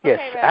Yes,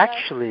 Okay, Rabbi.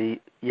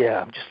 actually, yeah,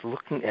 I'm just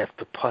looking at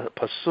the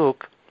pasuk,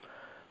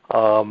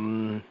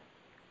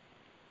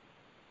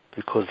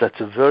 because that's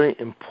a very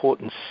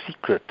important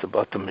secret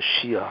about the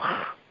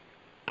Mashiach.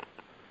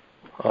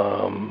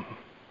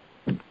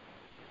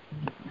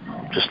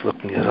 Just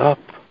looking it up.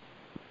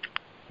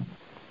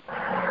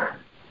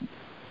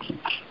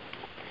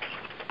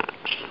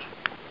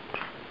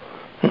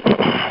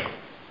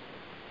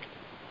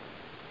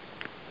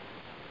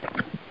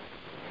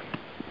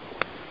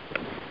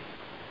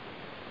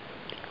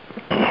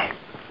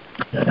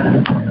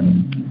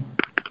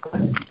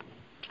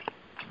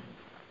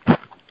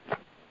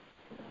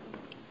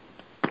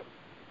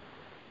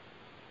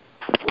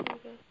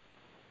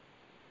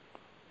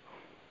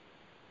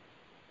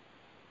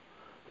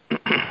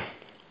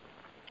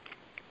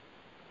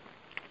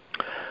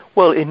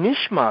 Well, in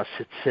Nishmas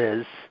it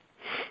says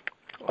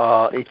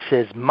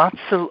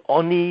Matzil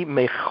Oni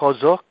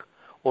Mechozok,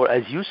 or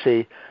as you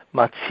say,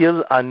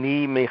 Matzil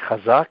Ani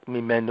Mechazak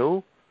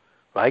Mimenu,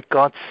 right?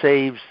 God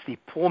saves the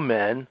poor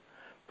man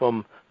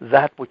from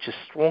that which is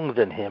stronger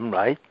than him,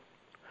 right?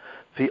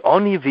 The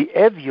Oni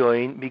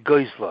V'Evyoin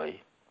Migoizloi,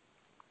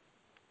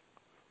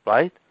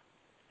 right?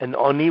 An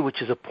Oni,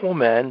 which is a poor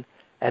man,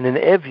 and an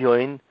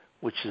Evyoin,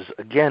 which is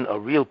again a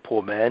real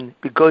poor man,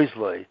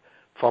 Migoizloi,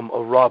 from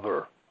a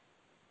robber.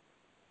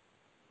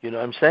 You know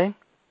what I'm saying?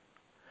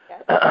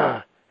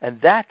 Yes.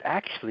 And that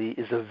actually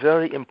is a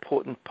very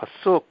important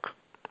pasuk,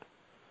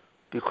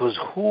 because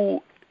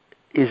who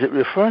is it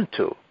referring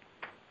to?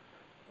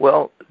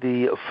 Well,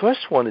 the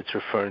first one it's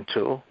referring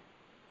to,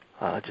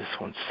 just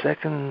 1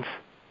 second.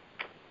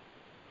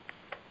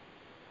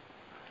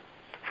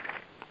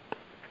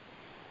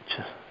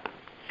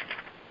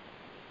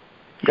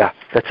 Yeah,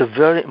 that's a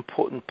very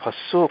important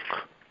pasuk.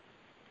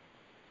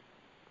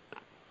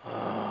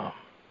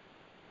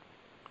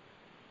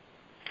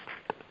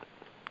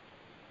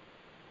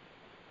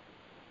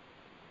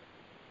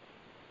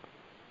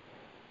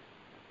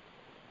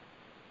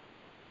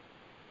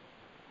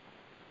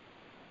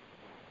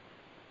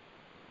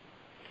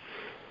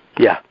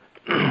 Yeah.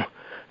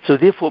 So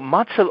therefore,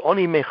 Matzal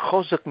Oni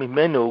Mechozak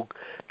Mimenu,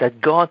 that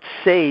God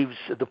saves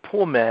the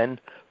poor man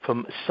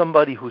from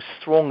somebody who's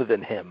stronger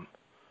than him,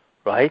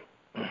 right?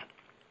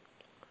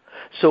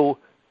 So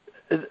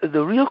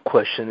the real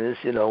question is,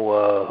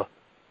 what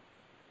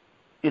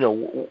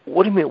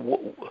do you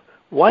mean?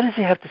 Why does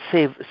he have to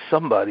save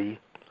somebody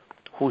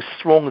who's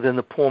stronger than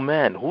the poor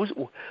man? Who's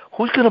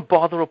going to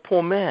bother a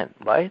poor man,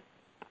 right?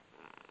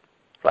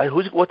 Right?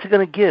 What's he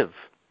going to give?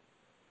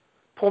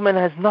 Poor man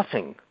has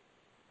nothing.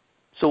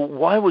 So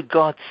why would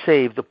God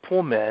save the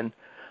poor man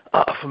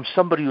from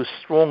somebody who's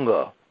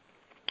stronger?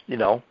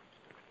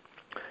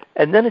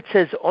 And then it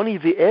says only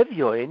the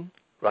Evyoin,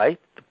 right?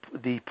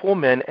 The poor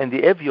man and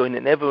the Evyoin,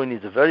 and Evyoin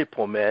is a very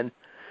poor man,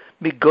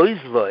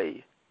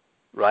 Migoizloi,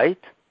 right?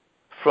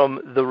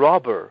 From the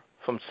robber,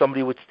 from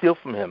somebody who would steal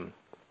from him.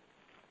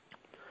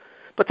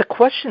 But the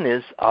question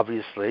is,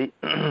 obviously,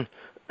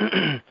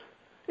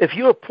 if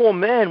you're a poor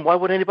man, why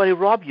would anybody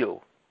rob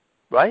you,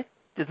 right?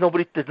 There's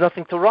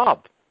nothing to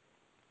rob,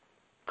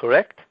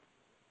 correct?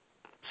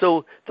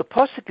 So the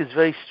pasuk is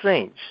very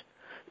strange.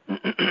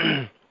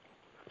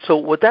 So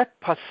what that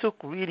pasuk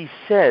really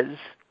says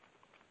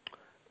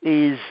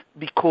is,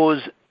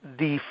 because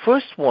the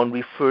first one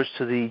refers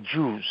to the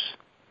Jews.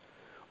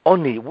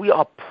 Only we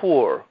are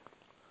poor,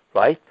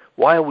 right?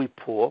 Why are we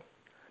poor?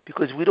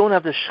 Because we don't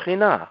have the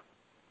Shekhinah,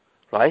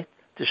 right?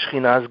 The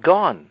Shekhinah is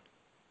gone.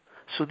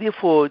 So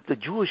therefore, the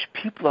Jewish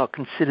people are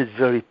considered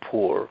very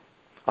poor,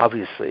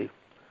 obviously,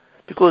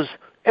 because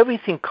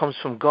everything comes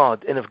from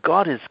God. And if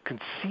God is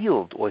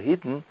concealed or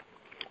hidden,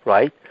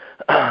 right,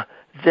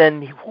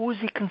 then who is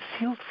he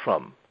concealed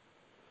from?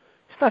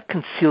 He's not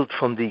concealed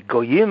from the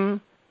Goyim.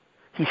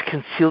 He's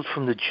concealed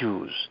from the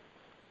Jews.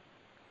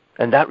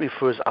 And that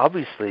refers,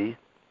 obviously,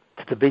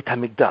 to the Beit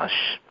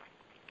HaMikdash,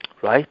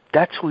 right?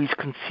 That's who he's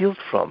concealed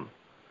from.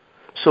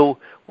 So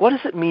what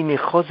does it mean,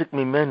 Mechozik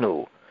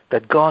Mimenu,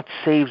 that God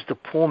saves the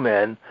poor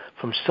man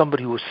from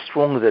somebody who is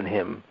stronger than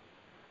him,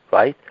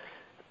 right?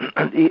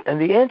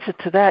 And the answer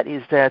to that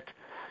is that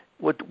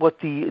what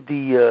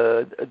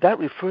that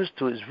refers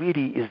to is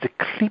the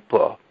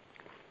Klippa,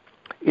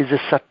 is the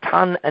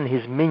Satan and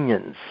his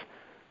minions.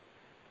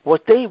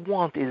 What they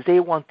want is the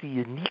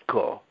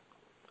Yaniko,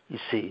 you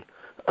see.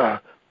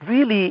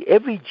 Really,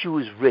 every Jew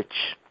is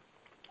rich.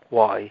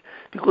 Why?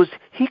 Because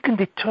he can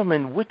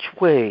determine which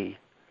way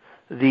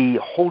the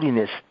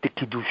holiness, the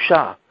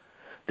Kiddusha,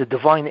 the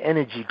divine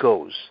energy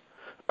goes.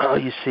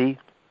 You see?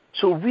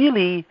 So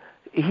really,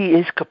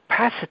 his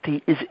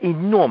capacity is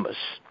enormous.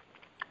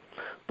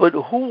 But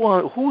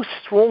who's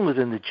stronger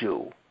than the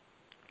Jew?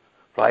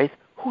 Right?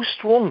 Who's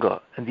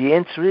stronger? And the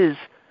answer is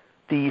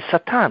the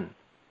Satan.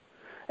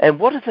 And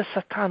what does the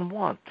Satan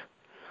want?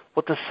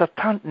 What the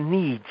Satan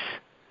needs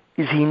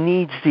is he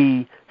needs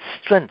the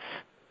strength,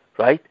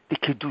 right? The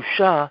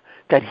Kedusha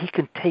that he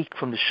can take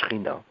from the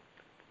Shekhinah.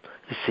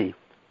 You see?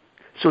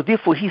 So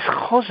therefore he's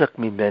Chozak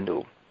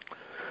Mimenu.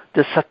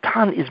 The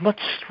Satan is much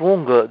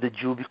stronger, the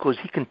Jew, because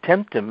he can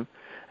tempt him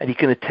and he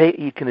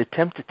can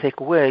attempt to take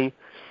away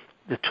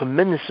the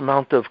tremendous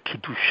amount of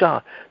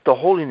Kiddusha, the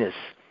holiness.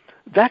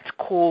 That's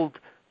called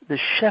the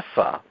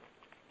Shefa,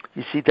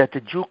 you see, that the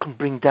Jew can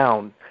bring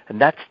down,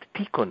 and that's the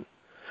Tikkun.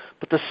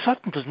 But the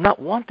Satan does not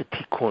want the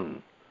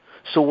Tikkun.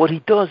 So what he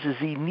does is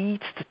he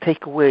needs to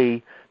take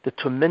away the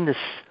tremendous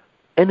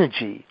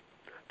energy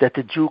that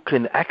the Jew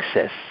can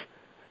access,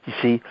 you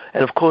see.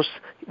 And of course,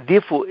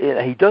 therefore,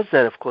 he does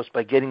that, of course,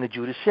 by getting the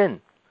Jew to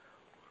sin,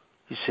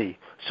 you see.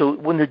 So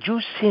when the Jew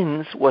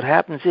sins, what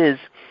happens is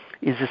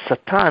the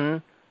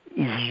Satan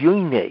is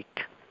yoinek.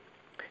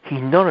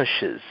 He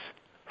nourishes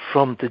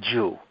from the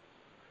Jew.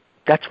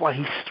 That's why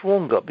he's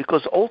stronger,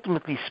 because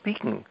ultimately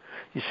speaking,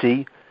 you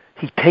see,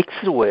 he takes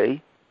it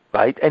away,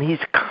 right? And he's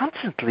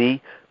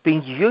constantly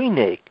being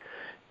yoinek.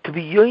 To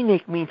be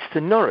yoinek means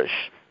to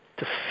nourish,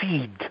 to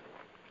feed.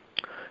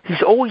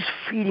 He's always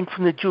feeding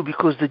from the Jew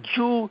because the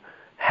Jew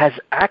has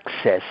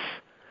access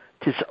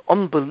to this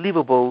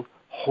unbelievable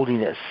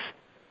holiness.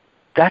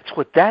 That's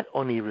what that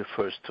oni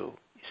refers to,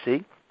 you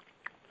see.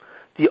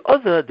 The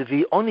other,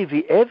 the Oni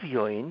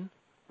V'Evyoin,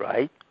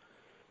 right?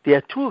 There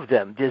are two of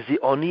them. There's the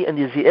Oni and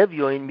there's the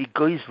Evyoin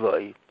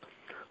Migoizloi,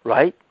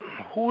 right?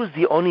 Who is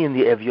the Oni and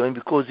the Evyoin?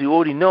 Because you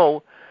already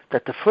know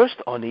that the first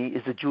Oni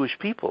is the Jewish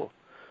people,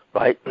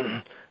 right?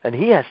 And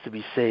he has to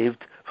be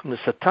saved from the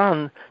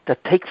Satan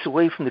that takes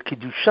away from the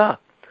Kiddusha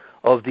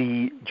of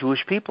the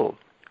Jewish people.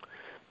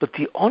 But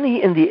the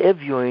Oni and the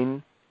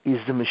Evyoin is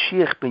the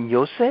Mashiach ben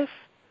Yosef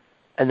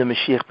and the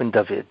Mashiach ben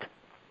David.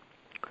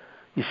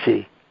 You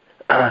see.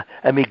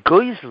 And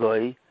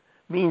Migoizloi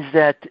means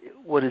that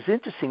what is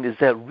interesting is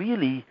that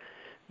really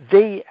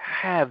they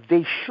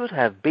should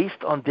have,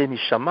 based on their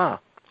neshama,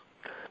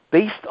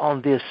 based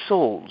on their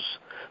souls,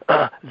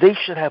 they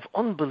should have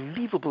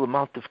unbelievable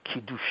amount of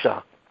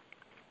Kiddusha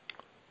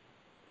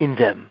in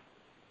them,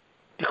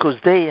 because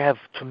they have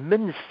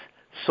tremendous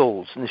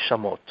souls,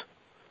 neshamot.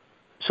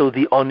 So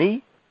the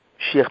Oni,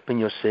 Mashiach ben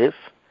Yosef,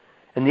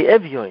 and the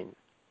Evyoin,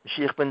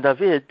 Mashiach ben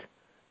David,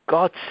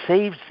 God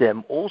saves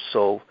them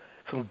also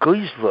from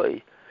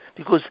Goizloi,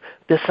 because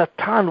the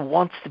Satan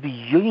wants to be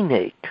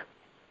yoinek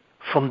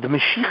from the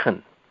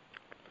Mashiach,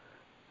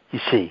 you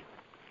see,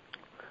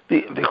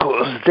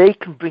 because they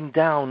can bring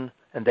down,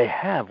 and they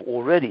have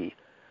already,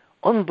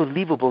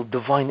 unbelievable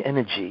divine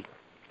energy,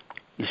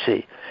 you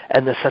see,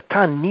 and the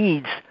Satan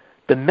needs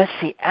the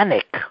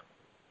messianic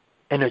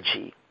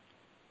energy.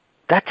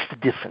 That's the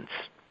difference,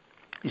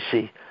 you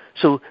see.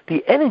 So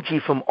the energy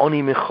from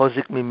Oni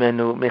Mechazik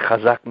Mimenu,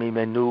 Mechazak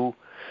Mimenu,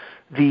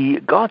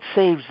 God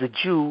saves the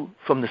Jew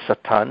from the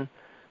Satan.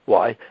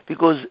 Why?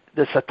 Because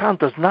the Satan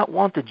does not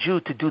want the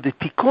Jew to do the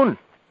Tikkun.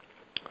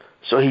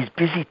 So he's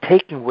busy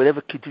taking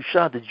whatever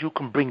Kiddusha the Jew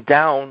can bring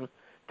down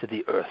to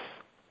the earth.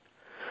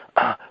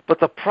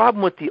 But the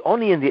problem with the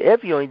Oni and the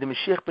Evyoin, the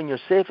Mashiach ben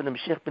Yosef and the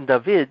Mashiach ben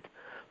David,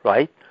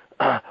 right,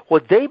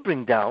 what they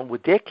bring down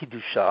with their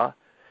Kiddusha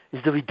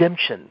is the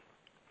redemption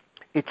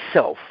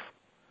itself.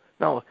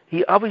 Now,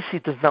 he obviously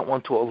does not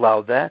want to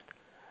allow that.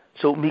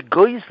 So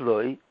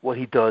Migoizloi, what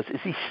he does is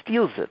he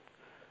steals it.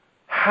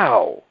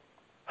 How?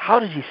 How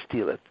does he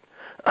steal it?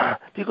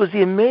 Because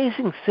the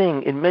amazing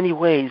thing in many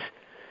ways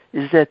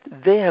is that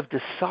they have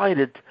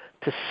decided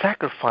to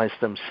sacrifice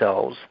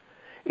themselves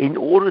in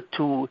order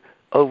to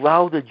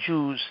allow the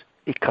Jews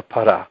a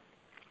kapara.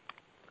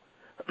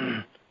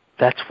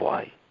 That's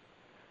why.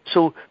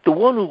 So the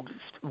one who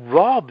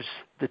robs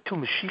the two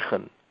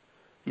Mashiachim,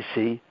 you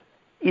see,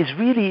 is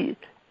really...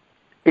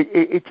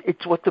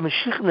 It's what the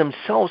Mashiach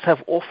themselves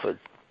have offered.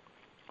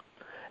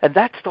 And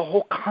that's the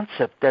whole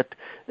concept that,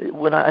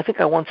 when I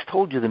think I once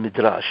told you the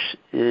Midrash,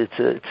 it's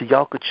a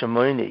Yalkut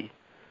Shimoni,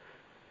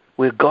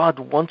 where God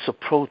once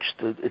approached,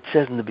 it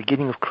says in the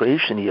beginning of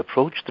creation, he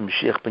approached the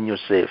Mashiach ben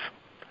Yosef,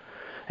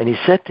 and he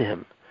said to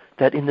him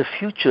that in the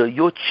future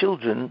your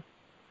children,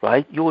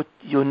 right, your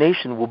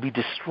nation will be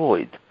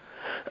destroyed.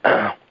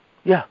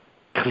 Yeah,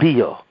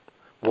 clear.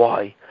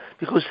 Why?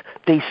 Because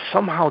they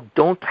somehow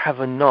don't have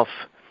enough.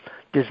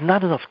 There's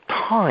not enough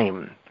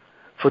time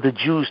for the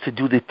Jews to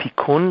do the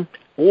tikkun,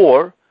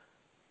 or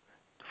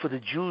for the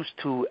Jews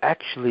to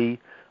actually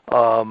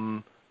have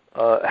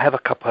a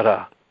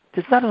kapara.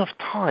 There's not enough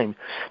time,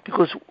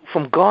 because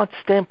from God's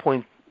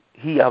standpoint,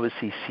 he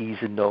obviously sees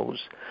and knows,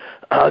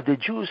 the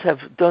Jews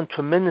have done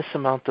tremendous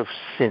amount of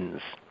sins.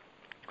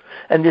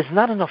 And there's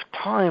not enough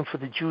time for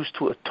the Jews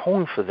to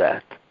atone for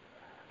that.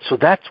 So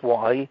that's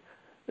why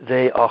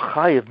they are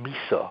chayav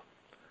misa.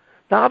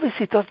 Now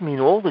obviously it doesn't mean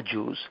all the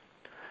Jews,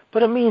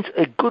 but it means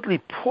a goodly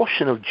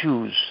portion of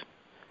Jews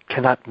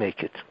cannot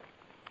make it.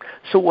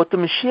 So what the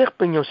Mashiach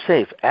ben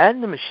Yosef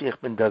and the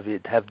Mashiach ben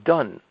David have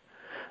done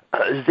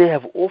is they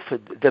have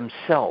offered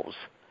themselves.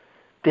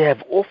 They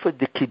have offered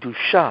the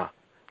Kiddusha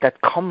that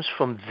comes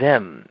from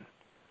them,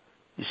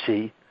 you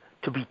see,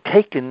 to be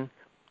taken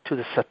to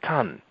the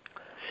Satan.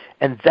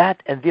 And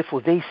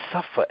therefore they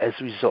suffer as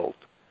a result.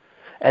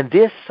 And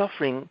their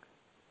suffering,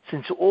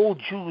 since all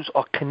Jews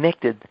are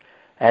connected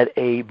at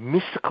a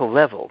mystical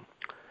level,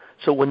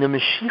 so when the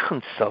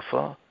Mashiachim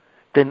suffer,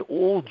 then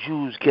all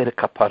Jews get a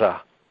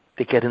kapara.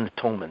 They get an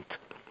atonement.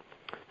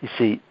 You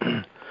see,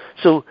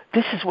 so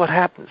this is what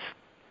happens.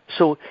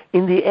 So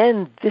in the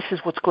end, this is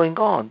what's going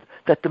on,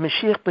 that the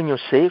Mashiach ben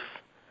Yosef,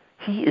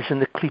 he is in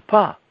the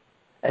Klippa,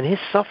 and his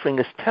suffering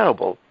is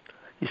terrible.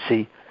 You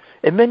see,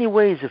 in many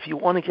ways, if you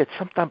want to get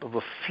some type of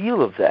a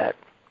feel of that,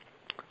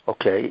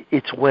 okay,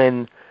 it's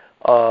when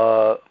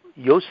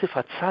Yosef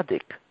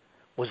HaTzadik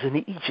was in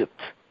Egypt.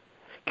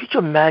 Could you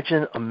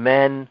imagine a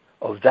man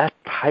of that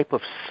type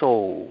of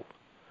soul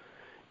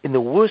in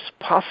the worst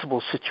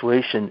possible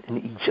situation in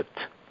Egypt?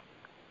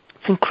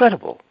 It's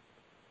incredible,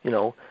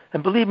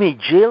 And believe me,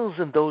 jails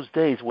in those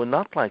days were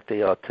not like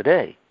they are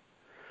today.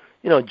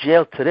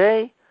 Jail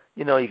today,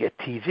 you get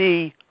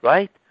TV,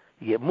 right?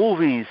 You get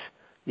movies,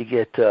 you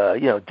get,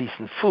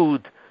 decent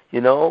food,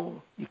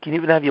 You can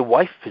even have your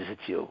wife visit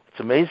you. It's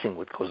amazing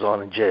what goes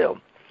on in jail.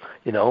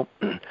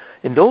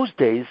 In those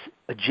days,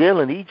 a jail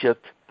in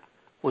Egypt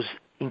was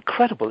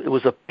incredible. It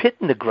was a pit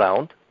in the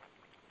ground.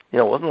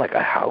 It wasn't like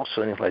a house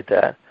or anything like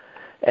that.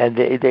 And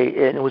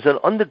and it was an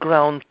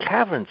underground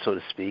cavern, so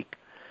to speak.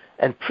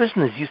 And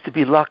prisoners used to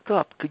be locked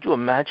up. Could you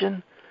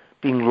imagine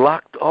being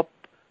locked up,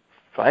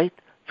 right,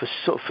 for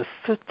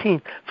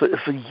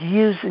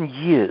years and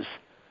years?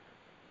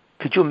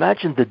 Could you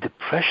imagine the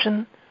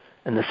depression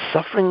and the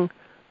suffering?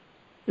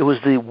 It was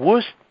the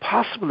worst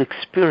possible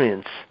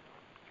experience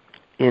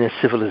in a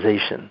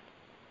civilization.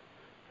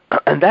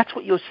 And that's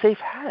what Yosef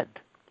had.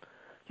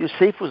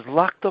 Yosef was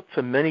locked up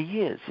for many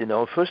years.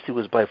 First he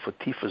was by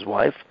Potiphar's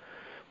wife.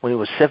 When he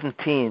was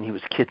 17, he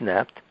was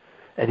kidnapped.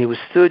 And he was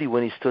 30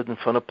 when he stood in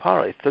front of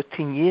Paro,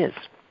 13 years,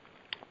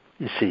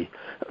 you see.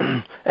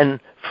 And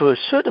for a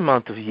certain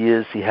amount of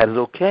years, he had it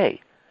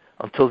okay,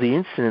 until the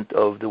incident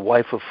of the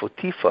wife of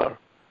Potiphar.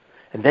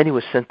 And then he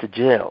was sent to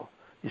jail,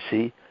 you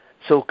see.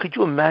 So could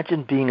you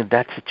imagine being in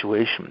that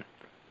situation?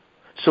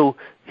 So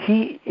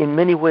he, in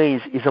many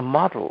ways, is a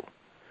model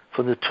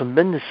for the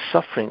tremendous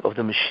suffering of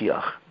the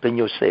Mashiach, ben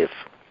Yosef,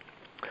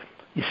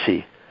 you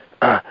see.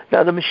 Now,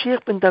 the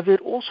Mashiach ben David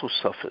also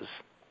suffers.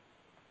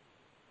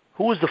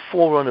 Who was the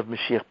forerunner of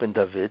Mashiach ben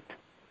David?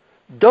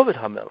 David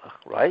HaMelech,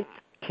 right?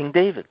 King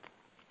David.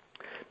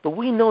 But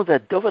we know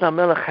that David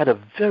HaMelech had a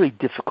very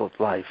difficult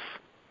life.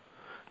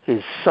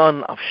 His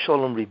son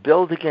Avshalom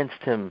rebelled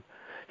against him.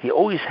 He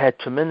always had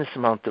tremendous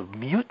amount of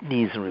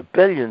mutinies and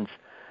rebellions.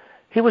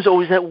 He was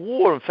always at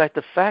war. In fact,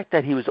 the fact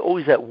that he was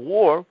always at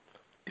war,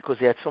 because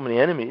he had so many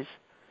enemies,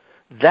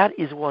 that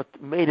is what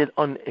made it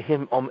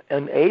him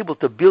unable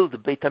to build the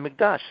Beit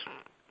HaMikdash.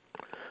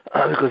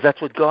 Because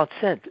that's what God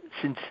said.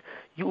 Since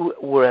you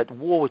were at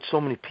war with so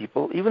many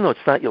people, even though it's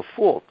not your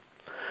fault,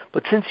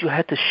 but since you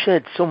had to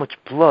shed so much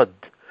blood,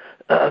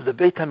 the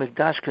Beit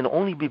HaMikdash can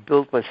only be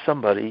built by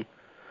somebody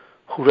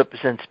who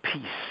represents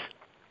peace,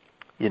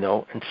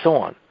 and so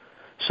on.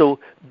 So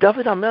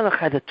David HaMelech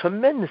had a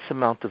tremendous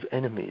amount of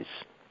enemies.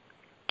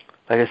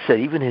 Like I said,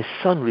 even his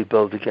son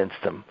rebelled against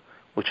him,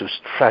 which was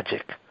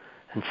tragic,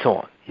 and so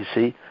on, you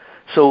see.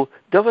 So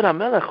David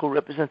HaMelech, who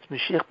represents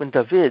Mashiach ben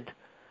David,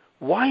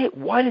 why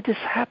did this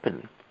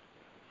happen?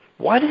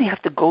 Why did he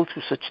have to go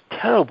through such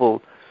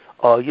terrible,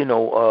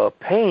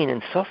 pain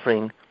and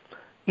suffering,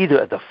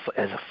 either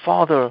as a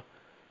father,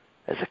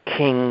 as a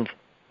king,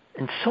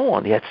 and so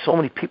on? He had so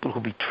many people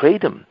who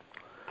betrayed him.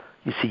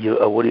 You see,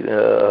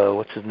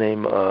 what's his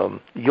name?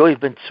 Yoav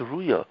ben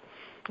Tzeruya,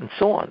 and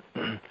so on.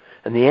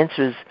 And the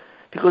answer is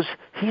because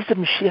he's the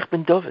Mashiach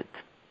ben David,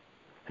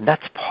 and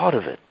that's part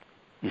of it.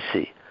 You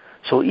see,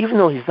 so even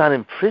though he's not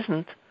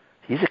imprisoned,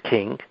 he's a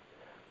king,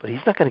 but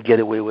he's not going to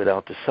get away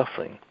without the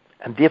suffering.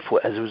 And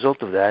therefore, as a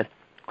result of that,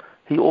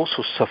 he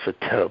also suffered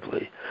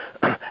terribly.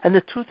 And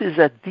the truth is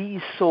that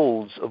these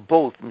souls of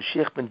both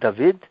Mashiach ben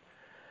David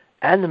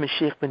and the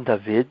Mashiach ben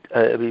David,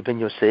 ben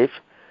Yosef,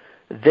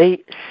 they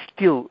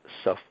still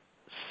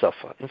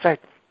suffer. In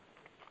fact,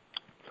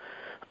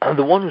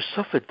 the one who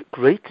suffered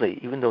greatly,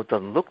 even though it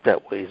doesn't look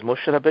that way, is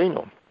Moshe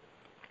Rabbeinu.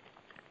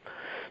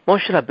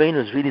 Moshe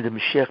Rabbeinu is really the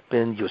Mashiach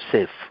ben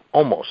Yosef,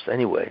 almost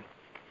anyway.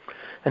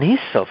 And he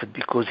suffered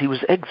because he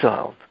was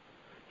exiled.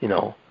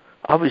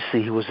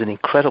 Obviously he was an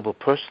incredible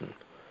person.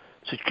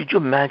 So could you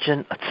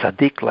imagine a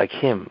tzaddik like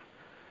him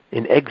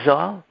in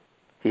exile?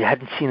 He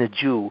hadn't seen a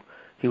Jew.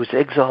 He was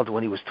exiled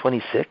when he was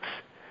 26,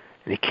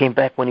 and he came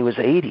back when he was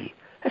 80.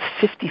 That's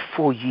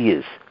 54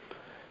 years.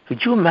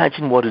 Could you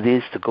imagine what it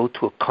is to go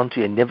to a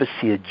country and never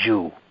see a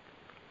Jew,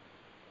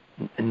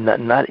 and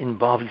not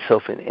involve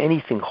yourself in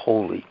anything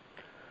holy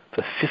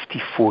for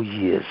 54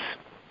 years?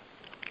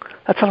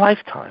 That's a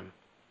lifetime,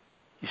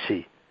 you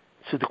see.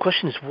 So the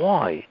question is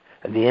why?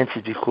 And the answer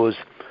is because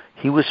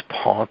he was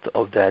part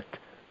of that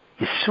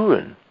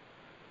Yisurin,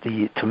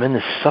 the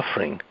tremendous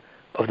suffering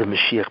of the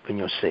Mashiach ben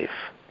Yosef.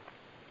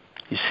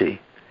 You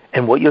see.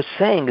 And what you're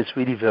saying is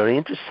really very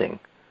interesting.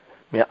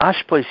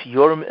 Ashpois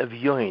Yoram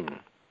Evyoin,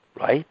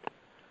 right?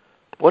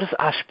 What is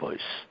Ashpois?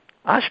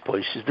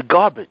 Ashpois is the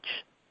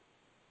garbage,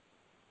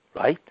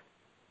 right?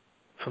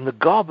 From the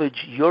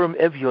garbage, Yoram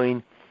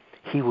Evyoin,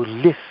 he will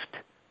lift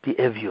the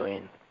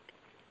Evyoin.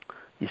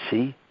 You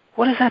see?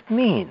 What does that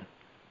mean?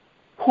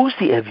 Who's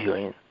the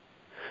Evyoin?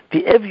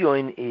 The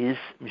Evyoin is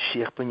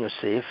Mashiach ben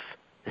Yosef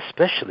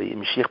especially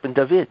in Mashiach ben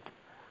David.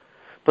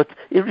 But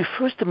it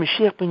refers to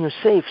Mashiach ben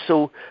Yosef.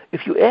 So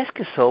if you ask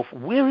yourself,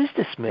 where is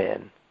this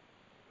man?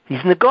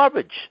 He's in the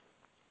garbage.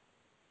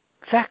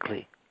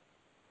 Exactly.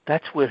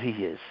 That's where he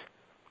is.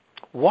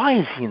 Why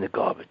is he in the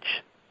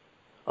garbage?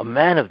 A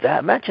man of that,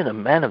 imagine a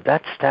man of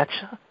that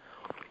stature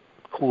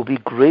who will be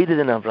greater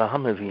than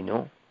Avraham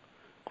Avinu,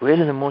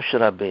 greater than Moshe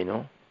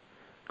Rabbeinu,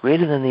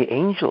 greater than the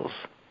angels.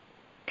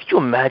 Could you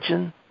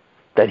imagine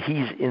that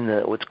he's in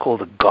what's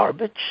called the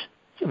garbage?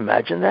 Could you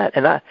imagine that?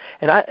 And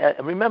I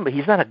remember,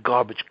 he's not a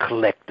garbage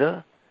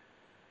collector.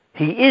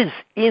 He is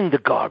in the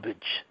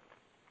garbage.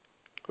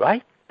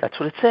 Right? That's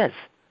what it says.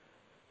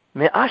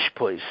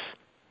 Me'ashpois,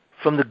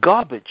 from the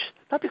garbage.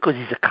 Not because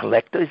he's a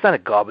collector. He's not a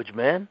garbage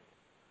man.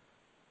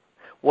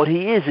 What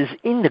he is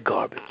in the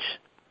garbage.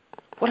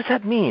 What does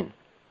that mean?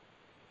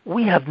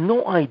 We have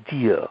no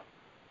idea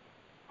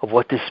of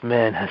what this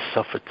man has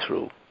suffered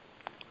through.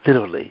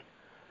 Literally.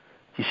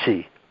 You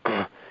see.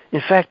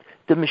 In fact,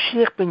 the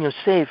Mashiach ben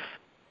Yosef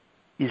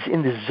is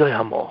in the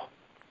Zoyamo.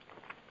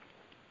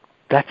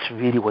 That's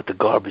really what the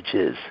garbage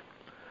is.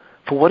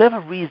 For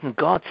whatever reason,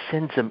 God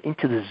sends him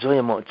into the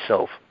Zoyamo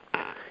itself,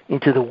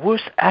 into the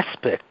worst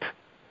aspect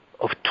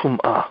of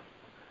Tum'ah,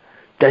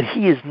 that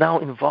he is now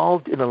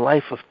involved in a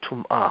life of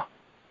Tum'ah.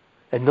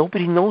 And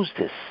nobody knows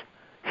this.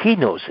 He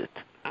knows it.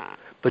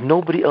 But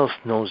nobody else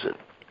knows it.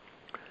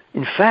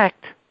 In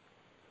fact,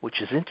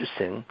 which is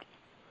interesting,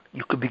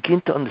 you could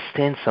begin to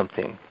understand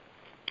something.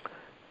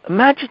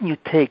 Imagine you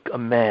take a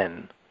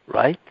man,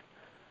 right,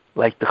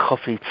 like the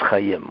Chafetz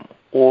Chaim,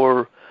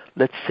 or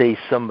let's say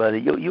somebody,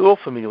 you're all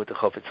familiar with the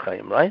Chafetz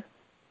Chaim, right?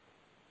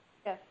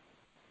 Yes.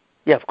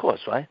 Yeah, of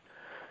course, right?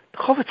 The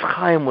Chafetz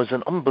Chaim was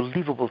an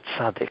unbelievable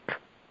tzaddik,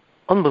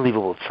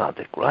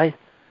 right?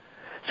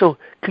 So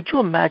could you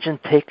imagine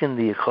taking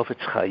the Chafetz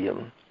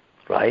Chaim,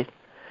 right,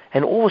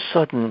 and all of a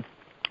sudden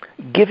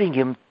giving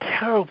him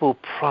terrible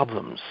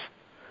problems,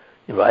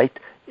 right?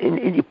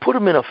 And you put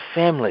him in a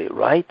family,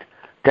 right,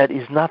 that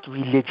is not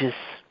religious,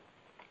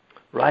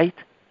 right?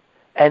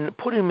 And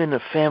put him in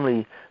a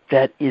family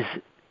that is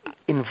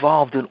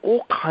involved in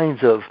all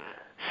kinds of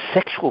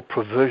sexual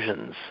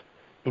perversions,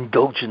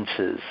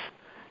 indulgences,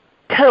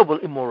 terrible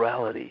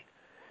immorality,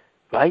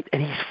 right?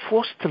 And he's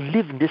forced to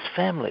live in this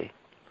family,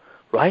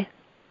 right?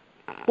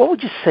 What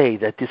would you say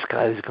that this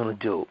guy is going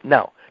to do?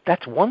 Now,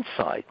 that's one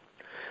side.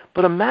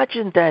 But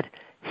imagine that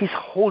his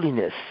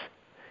holiness,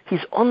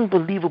 his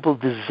unbelievable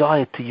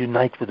desire to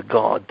unite with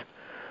God,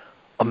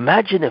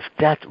 imagine if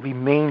that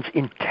remains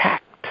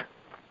intact,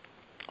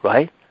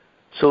 right?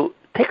 So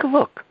take a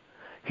look.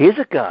 Here's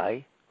a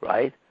guy,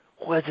 right,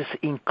 who has this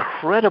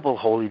incredible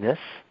holiness,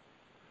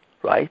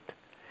 right?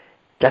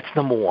 That's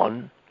number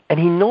one. And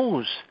he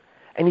knows,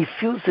 and he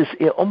feels this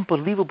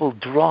unbelievable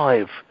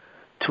drive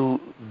to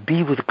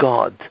be with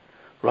God,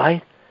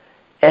 right?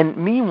 And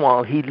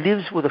meanwhile, he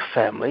lives with a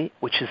family,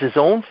 which is his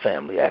own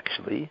family,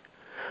 actually,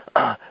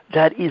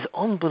 that is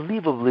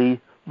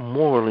unbelievably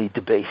morally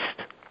debased.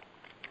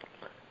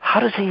 How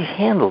does he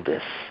handle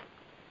this?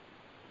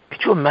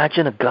 Could you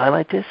imagine a guy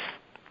like this?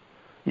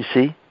 You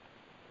see?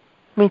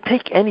 I mean,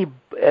 take any,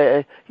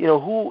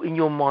 who in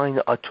your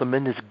mind are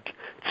tremendous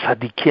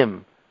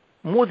tzaddikim,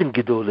 more than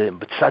gedolim,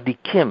 but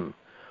tzaddikim,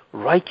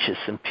 righteous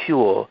and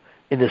pure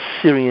in the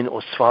Syrian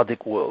or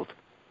Sephardic world.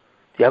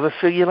 Do you have a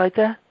figure like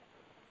that?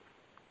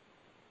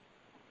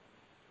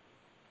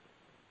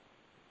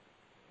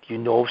 Do you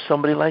know of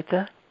somebody like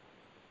that?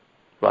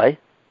 Right?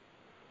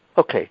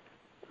 Okay,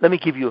 let me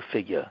give you a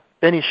figure.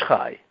 Ben Ish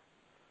Chai.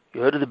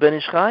 You heard of the Ben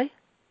Ish Chai?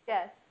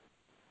 Yes.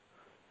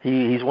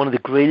 He's one of the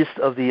greatest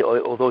of the,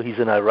 although he's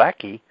an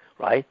Iraqi,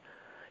 right?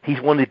 He's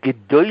one of the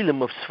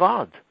gedolim of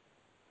Sfard.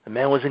 The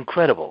man was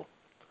incredible,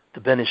 the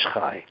Ben Ish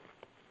Chai,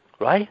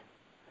 right?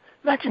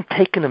 Imagine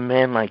taking a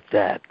man like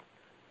that,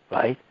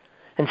 right?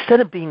 Instead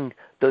of being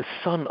the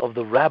son of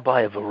the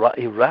rabbi of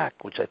Iraq,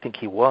 which I think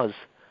he was,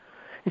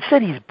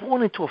 instead he's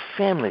born into a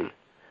family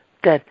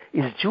that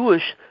is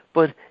Jewish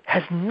but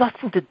has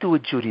nothing to do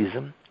with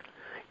Judaism,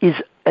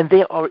 and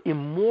they are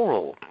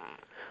immoral,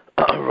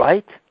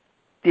 right?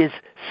 There's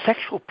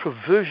sexual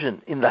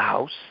perversion in the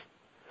house.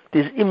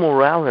 There's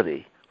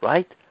immorality,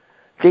 right?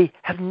 They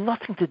have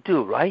nothing to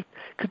do, right?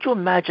 Could you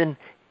imagine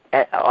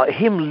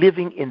him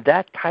living in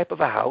that type of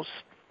a house,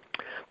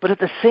 but at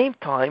the same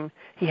time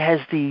he has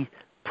the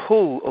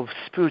pull of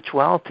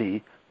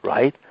spirituality,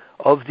 right,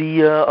 of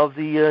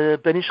the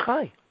Ben Ish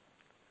Chai?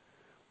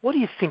 What do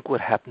you think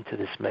would happen to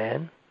this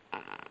man?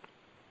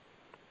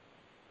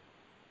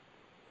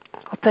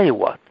 I'll tell you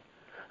what.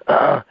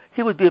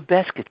 He would be a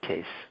basket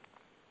case.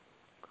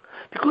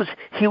 Because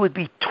he would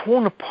be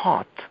torn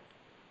apart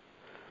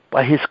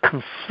by his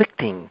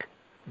conflicting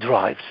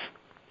drives.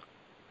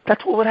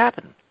 That's what would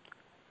happen.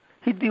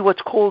 He'd be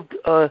what's called,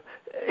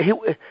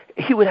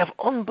 he would have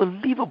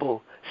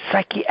unbelievable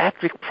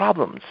psychiatric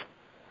problems.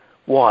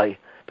 Why?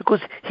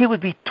 Because he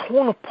would be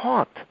torn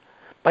apart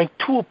by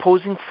two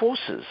opposing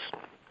forces.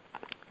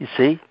 You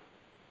see?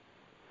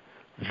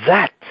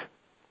 That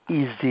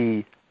is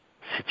the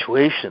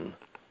situation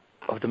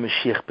of the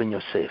Mashiach ben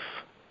Yosef.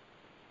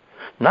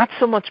 Not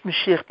so much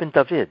Mashiach ben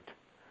David,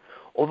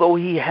 although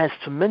he has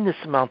tremendous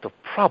amount of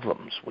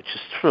problems, which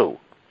is true,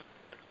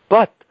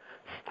 but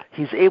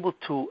he's able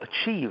to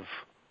achieve,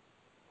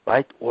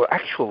 right, or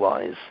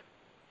actualize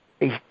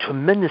a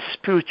tremendous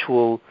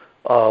spiritual,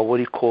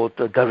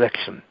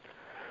 direction.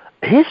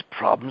 His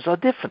problems are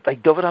different,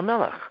 like David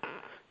HaMelech.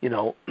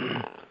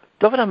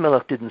 David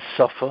HaMelech didn't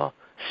suffer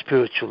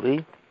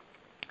spiritually.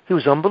 He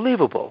was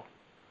unbelievable.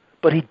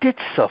 But he did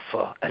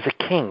suffer as a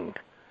king.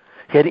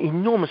 He had an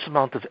enormous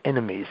amount of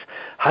enemies.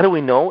 How do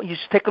we know? You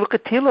just take a look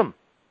at Tehillim.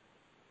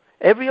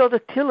 Every other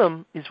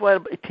Tehillim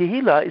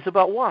Tehillah is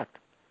about what?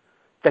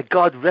 That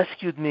God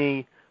rescued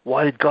me.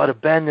 Why did God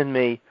abandon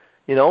me?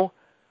 What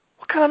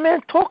kind of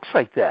man talks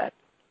like that?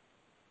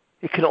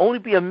 It can only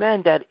be a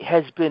man that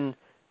has been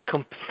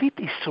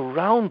completely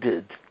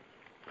surrounded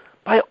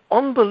by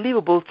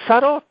unbelievable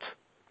tzarot.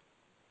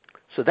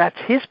 So that's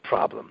his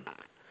problem.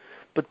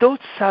 But those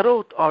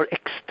tzarot are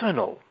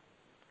external,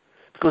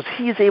 because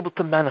he is able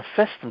to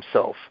manifest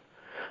himself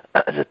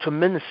as a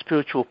tremendous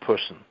spiritual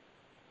person,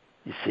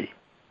 you see.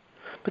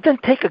 But then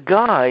take a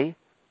guy,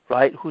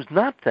 right, who's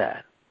not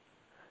that,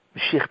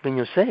 Mashiach ben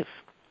Yosef.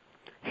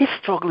 His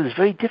struggle is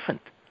very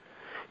different.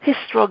 His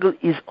struggle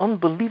is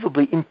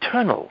unbelievably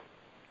internal,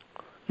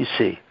 you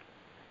see.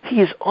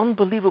 He is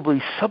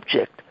unbelievably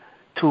subject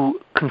to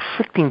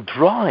conflicting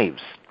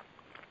drives,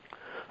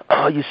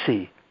 you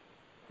see.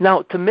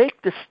 Now, to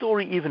make the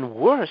story even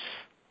worse,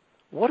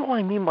 what do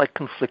I mean by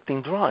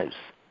conflicting drives?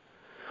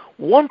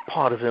 One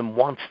part of him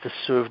wants to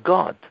serve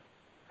God.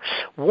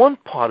 One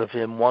part of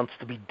him wants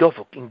to be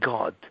dovuk in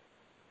God,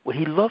 where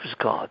he loves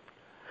God.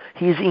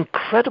 He is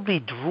incredibly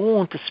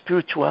drawn to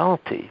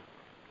spirituality,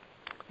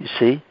 you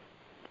see.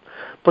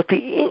 But the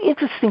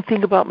interesting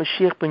thing about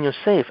Mashiach ben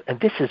Yosef, and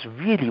this is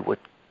really what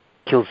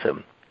kills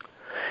him,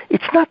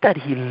 it's not that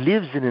he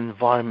lives in an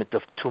environment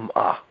of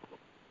tum'ah.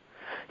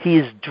 He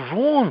is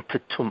drawn to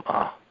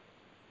tum'ah.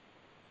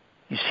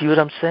 You see what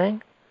I'm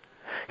saying?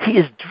 He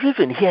is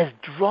driven, he has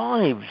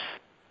drives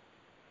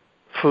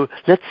for,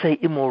 let's say,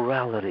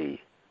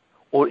 immorality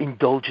or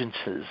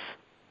indulgences.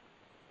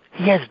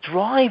 He has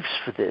drives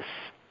for this.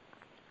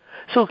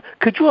 So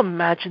could you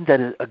imagine that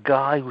a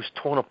guy who's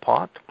torn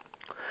apart,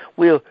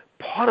 where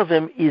part of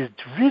him is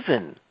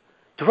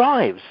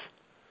drives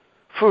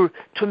for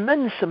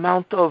tremendous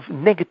amount of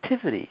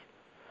negativity,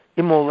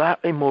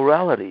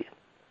 immorality,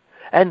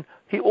 and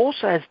he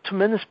also has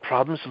tremendous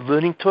problems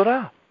learning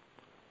Torah,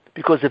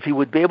 because if he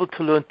would be able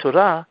to learn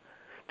Torah,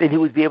 then he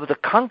would be able to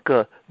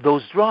conquer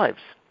those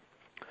drives.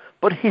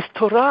 But his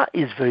Torah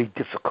is very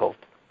difficult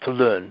to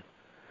learn,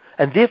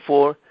 and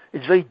therefore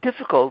it's very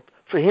difficult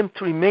for him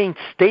to remain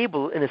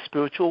stable in a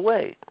spiritual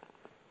way.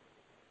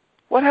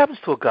 What happens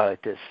to a guy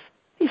like this?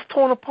 He's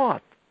torn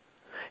apart.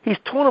 He's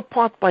torn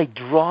apart by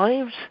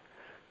drives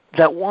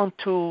that want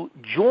to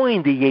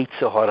join the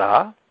Yetzer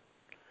Hara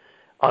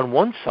on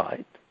one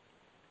side,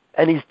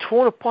 and he's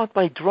torn apart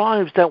by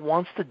drives that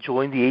wants to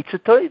join the Yetzer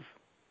Tov.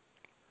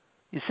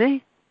 You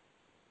see?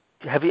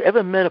 Have you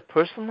ever met a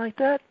person like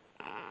that?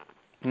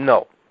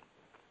 No.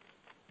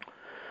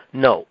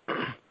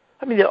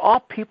 I mean, there are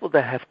people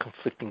that have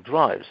conflicting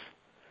drives,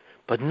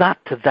 but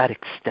not to that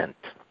extent.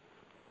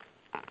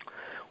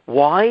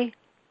 Why?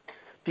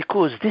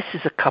 Because this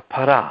is a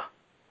kapara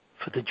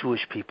for the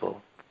Jewish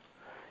people.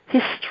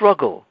 His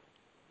struggle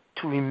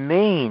to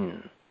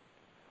remain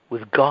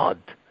with God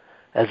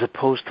as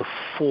opposed to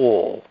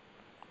fall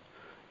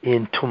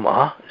in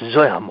Tum'ah,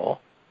 Zoyamo,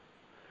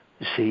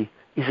 you see,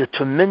 is a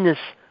tremendous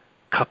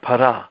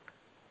kapara,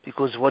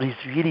 because what he's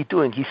really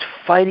doing, he's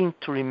fighting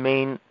to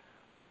remain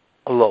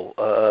low,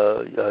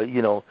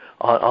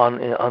 on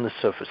the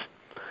surface.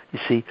 You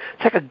see,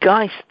 it's like a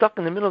guy stuck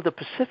in the middle of the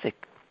Pacific,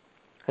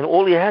 and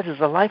all he has is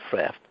a life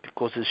raft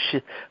because his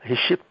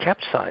ship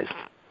capsized.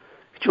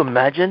 Could you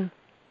imagine?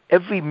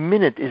 Every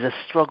minute is a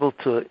struggle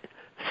to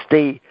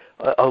stay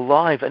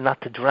alive and not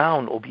to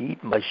drown or be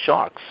eaten by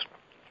sharks,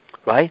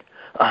 right?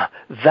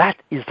 That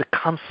is the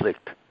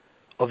conflict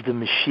of the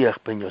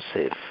Mashiach ben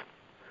Yosef.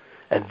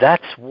 And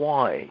that's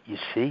why, you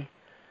see,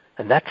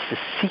 and that's the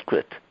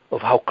secret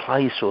of how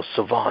Klal Yisrael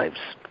survives,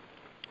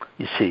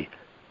 you see.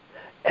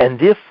 And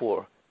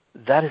therefore,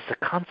 that is the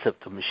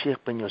concept of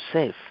Mashiach ben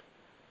Yosef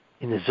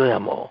in the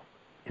Zoyamo,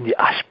 in the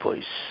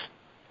Ashpois.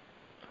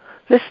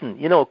 Listen,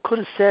 it could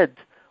have said,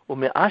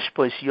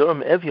 Ashpois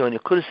Yoram Evion,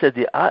 it could have said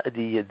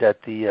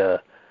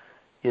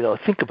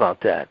think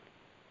about that.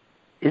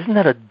 Isn't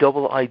that a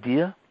double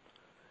idea?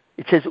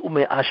 It says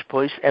Ume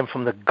Ashpois, and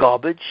from the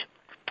garbage,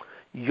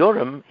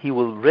 Yoram, he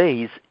will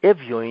raise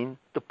Evyoin,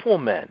 the poor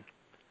man.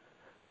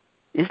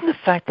 Isn't the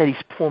fact that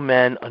he's poor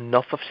man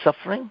enough of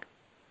suffering?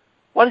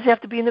 Why does he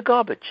have to be in the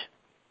garbage?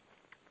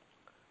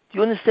 Do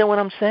you understand what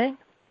I'm saying?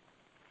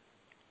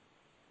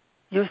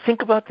 You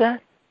think about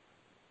that?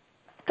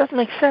 It doesn't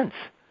make sense.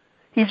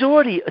 He's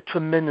already a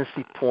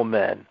tremendously poor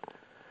man.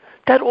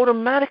 That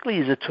automatically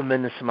is a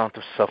tremendous amount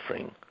of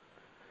suffering.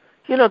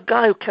 A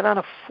guy who cannot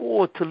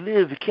afford to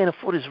live, he can't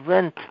afford his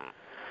rent,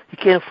 he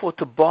can't afford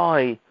to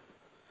buy.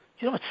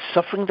 You know what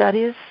suffering that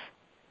is?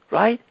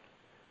 Right?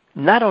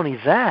 Not only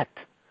that,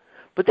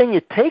 But then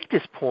you take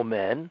this poor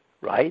man,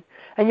 right,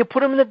 and you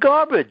put him in the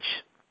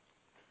garbage.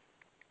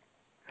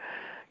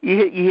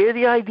 You hear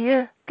the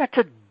idea? That's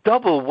a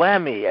double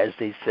whammy, as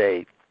they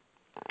say.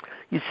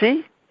 You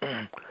see?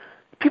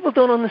 People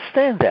don't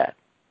understand that.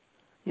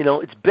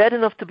 It's bad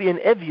enough to be an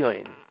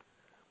Evyoin,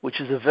 which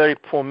is a very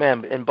poor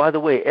man. And by the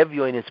way,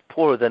 Evyoin is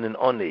poorer than an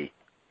Oni.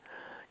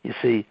 You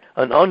see,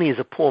 an Oni is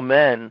a poor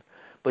man,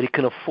 but he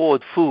can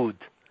afford food.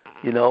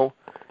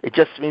 It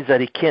just means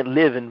that he can't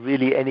live in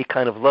really any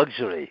kind of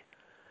luxury.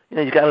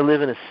 He's got to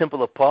live in a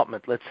simple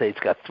apartment. Let's say it's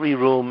got 3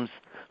 rooms,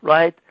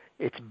 right?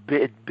 It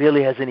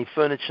barely has any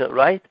furniture,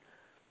 right?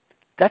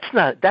 That's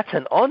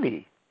an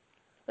Oni.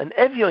 An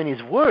Evyoin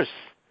is worse.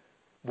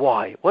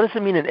 Why? What does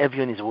it mean an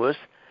Evyoin is worse?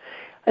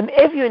 An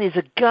Evyoin is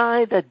a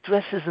guy that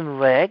dresses in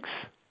rags,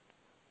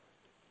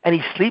 and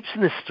he sleeps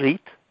in the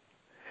street,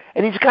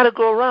 and he's got to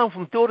go around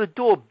from door to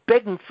door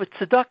begging for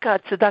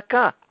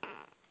tzedakah.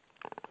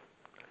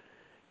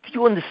 Do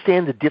you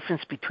understand the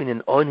difference between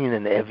an Oni and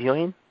an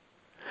Evyoin?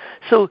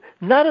 So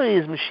not only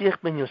is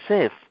Mashiach ben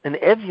Yosef an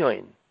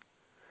Evyoin,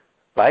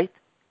 right,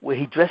 where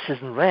he dresses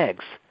in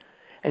rags,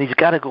 and he's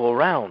got to go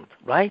around,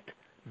 right,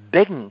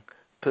 begging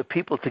for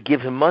people to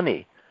give him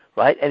money,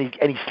 right, and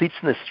he sleeps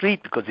in the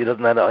street because he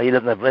doesn't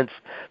have rent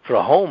for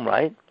a home,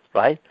 right.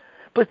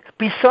 But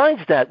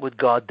besides that, what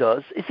God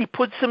does is He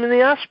puts him in the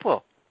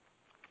ashpo.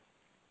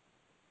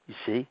 You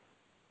see,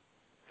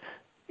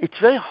 it's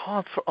very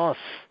hard for us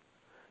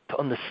to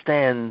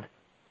understand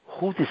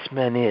who this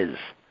man is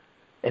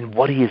and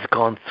what he has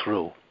gone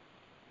through.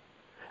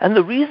 And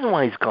the reason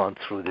why he's gone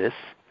through this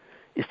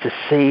is to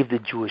save the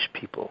Jewish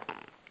people.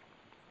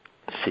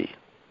 See,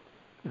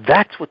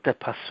 that's what that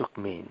pasuk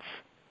means.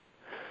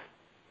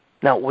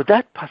 Now, what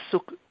that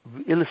pasuk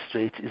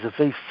illustrates is a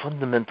very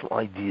fundamental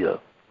idea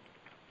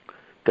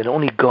that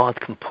only God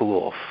can pull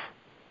off.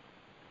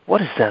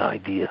 What is that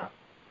idea?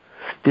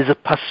 There's a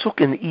pasuk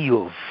in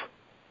Eov,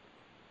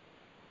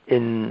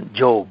 in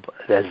Job,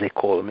 as they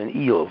call him, in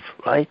Eov,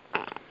 right?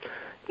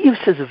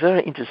 Eov says a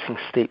very interesting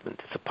statement.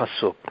 It's a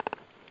pasuk.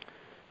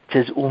 It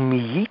says,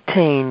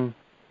 Umiyitain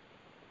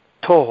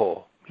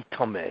toho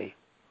mitame.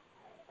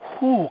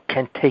 Who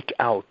can take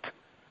out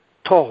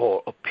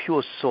toho, a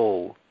pure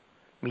soul,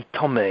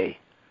 mitame,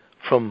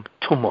 from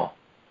tumah?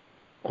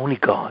 Only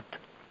God.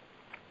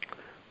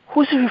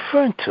 Who's he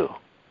referring to?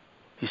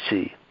 You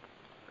see?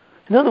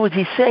 In other words,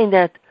 he's saying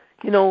that,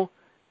 the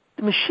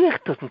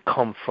Mashiach doesn't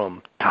come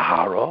from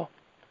Tahara.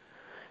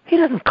 He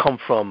doesn't come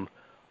from,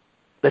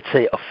 let's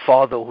say, a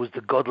father who's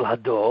the Gadol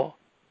Hador.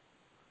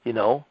 He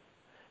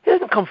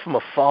doesn't come from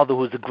a father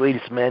who's the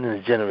greatest man in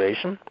his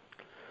generation,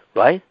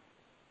 right?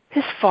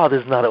 His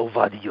father's not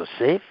Ovadia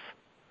Yosef.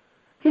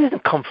 He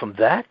doesn't come from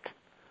that.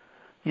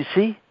 You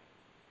see?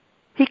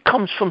 He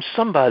comes from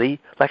somebody,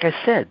 like I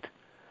said,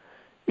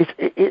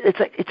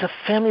 it's a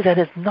family that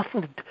has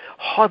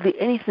hardly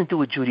anything to do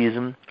with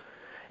Judaism,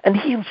 and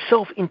he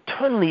himself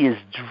internally is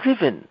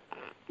driven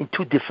in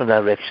 2 different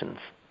directions.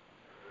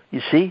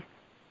 You see?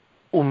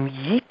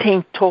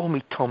 Yitain Tor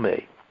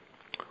Mitome.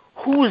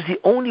 Who is the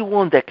only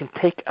one that can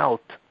take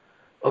out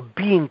a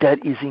being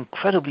that is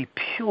incredibly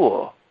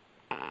pure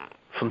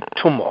from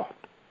tumah,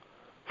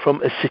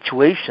 from a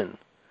situation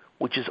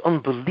which is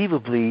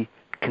unbelievably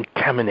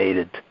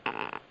contaminated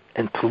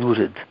and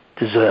polluted,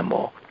 to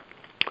Zermo?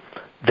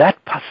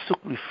 That pasuk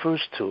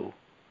refers to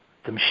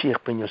the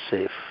Mashiach ben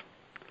Yosef.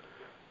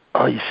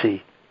 You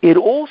see, it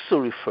also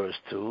refers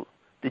to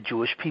the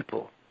Jewish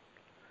people.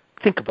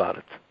 Think about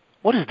it.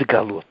 What is the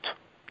Galut?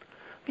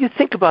 You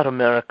think about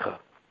America.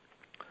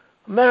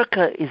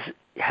 America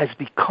has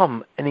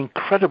become an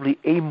incredibly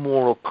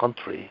amoral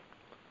country.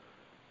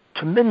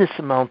 Tremendous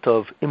amount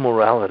of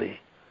immorality,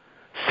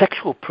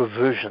 sexual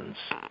perversions,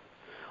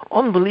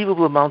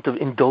 unbelievable amount of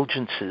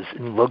indulgences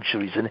and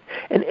luxuries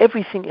and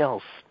everything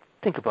else.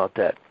 Think about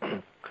that.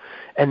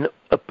 And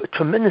a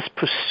tremendous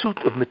pursuit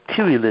of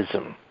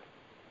materialism,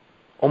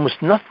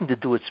 almost nothing to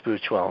do with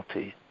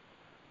spirituality.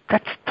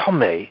 That's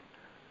tameh.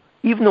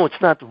 Even though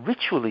it's not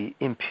ritually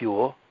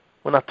impure,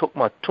 we're not talking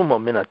about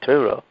tumah min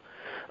haTorah,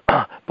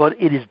 but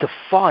it is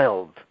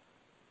defiled,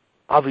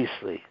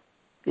 obviously.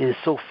 It is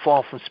so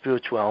far from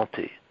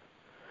spirituality.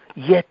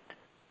 Yet,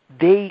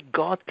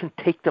 God can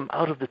take them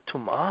out of the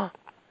tumah,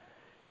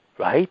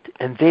 right?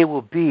 And they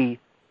will be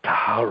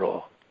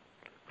tahara,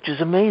 which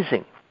is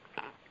amazing.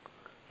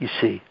 You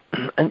see,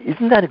 and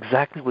isn't that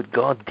exactly what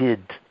God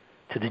did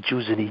to the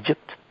Jews in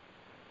Egypt?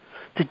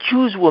 The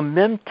Jews were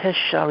memtesh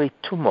shari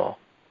tumah,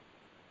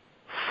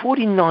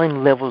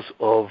 49 levels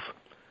of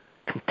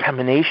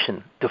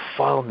contamination,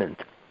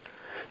 defilement.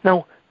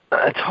 Now,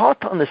 it's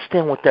hard to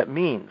understand what that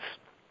means,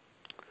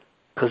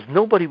 because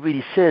nobody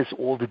really says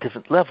all the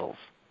different levels,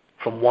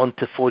 from 1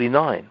 to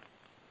 49,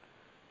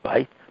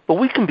 right? But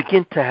we can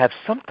begin to have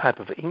some type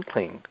of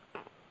inkling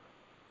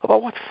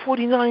about what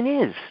 49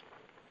 is.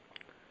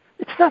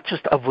 It's not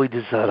just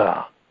avodah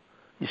zarah,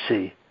 you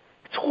see.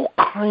 It's all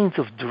kinds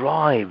of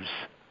drives,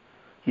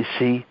 you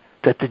see,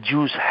 that the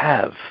Jews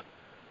have,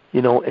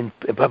 and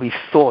probably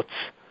thoughts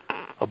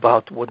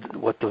about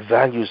what the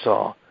values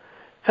are.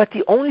 In fact,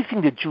 the only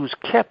thing the Jews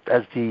kept,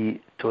 as the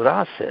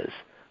Torah says,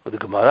 or the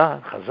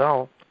Gemara,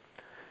 Chazal,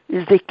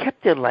 is they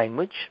kept their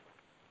language,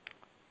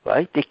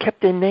 right? They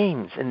kept their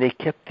names and they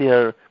kept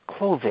their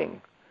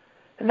clothing.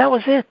 And that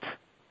was it.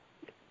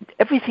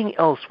 Everything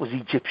else was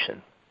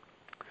Egyptian.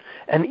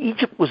 And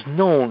Egypt was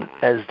known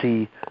as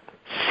the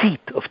seat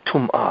of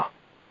Tum'ah.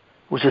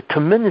 It was a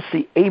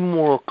tremendously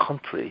amoral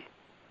country.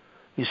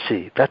 You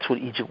see, that's what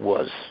Egypt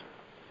was.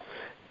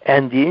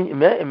 And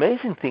the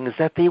amazing thing is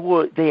that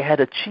they had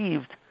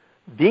achieved,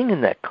 being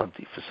in that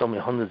country for so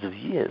many hundreds of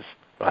years,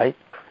 right?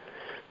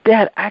 They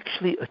had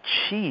actually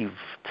achieved,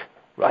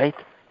 right,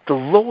 the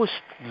lowest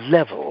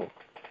level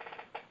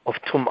of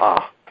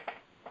Tum'ah.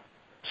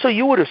 So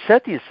you would have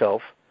said to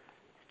yourself,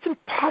 it's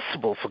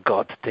impossible for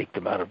God to take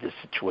them out of this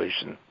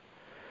situation.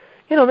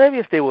 Maybe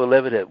if they were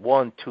leveled at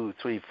 1, 2,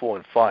 3, 4,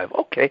 and 5,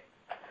 okay.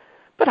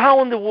 But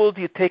how in the world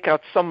do you take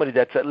out somebody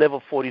that's at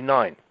level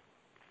 49?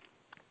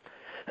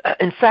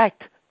 In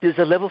fact, there's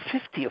a level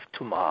 50 of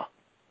Tum'ah.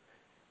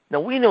 Now,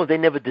 we know they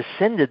never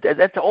descended.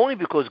 That's only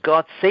because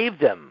God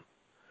saved them.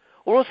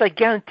 Or else I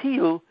guarantee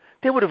you,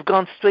 they would have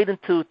gone straight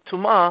into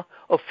Tum'ah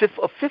of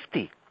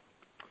 50.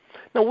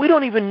 Now, we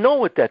don't even know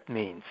what that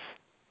means.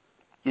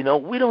 We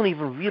don't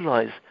even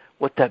realize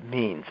what that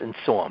means, and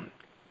so on.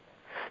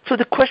 So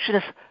the question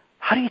is,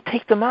 how do you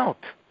take them out?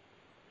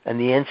 And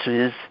the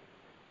answer is,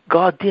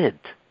 God did.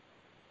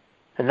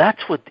 And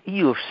that's what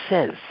Eov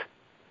says.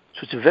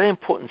 So it's a very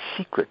important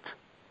secret,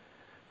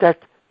 that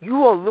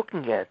you are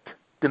looking at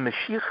the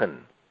Mashiachim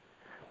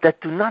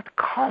that do not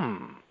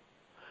come.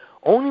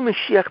 Only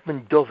Mashiach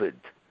ben David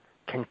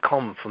can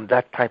come from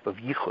that type of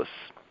yichus.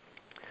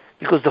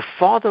 Because the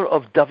father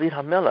of David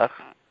HaMelech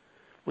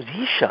was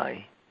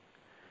Yishai.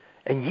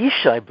 And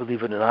Yishai,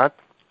 believe it or not,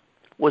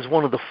 was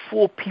one of the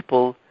 4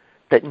 people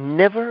that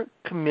never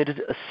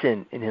committed a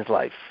sin in his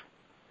life.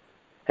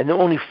 And there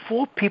are only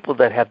 4 people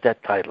that have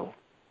that title.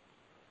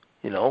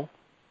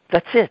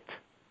 That's it.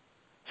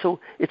 So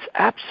it's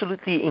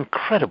absolutely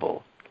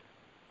incredible,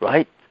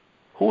 right?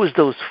 Who was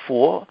those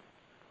 4?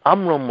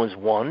 Amram was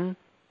one.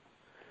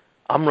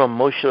 Amram,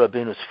 Moshe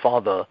Rabbeinu's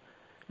father,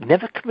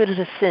 never committed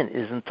a sin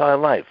in his entire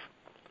life.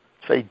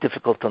 It's very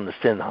difficult to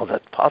understand how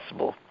that's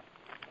possible,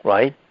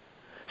 right?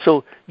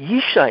 So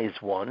Yishai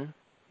is one,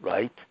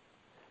 right?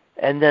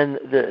 And then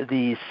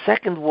the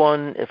second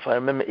one, if I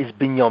remember, is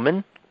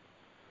Binyamin.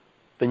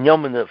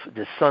 Binyamin,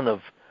 the son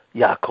of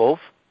Yaakov.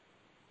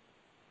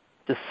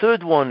 The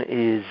third one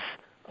is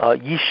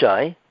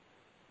Yishai,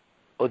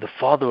 or the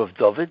father of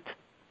David.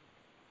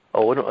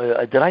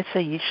 Did I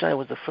say Yishai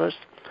was the first?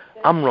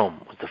 Yes.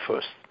 Amram was the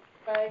first.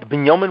 Right.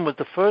 Binyamin was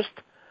the first.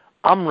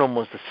 Amram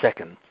was the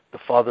second, the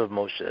father of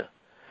Moshe.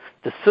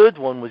 The third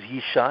one was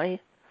Yishai,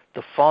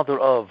 the father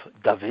of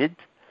David.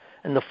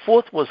 And the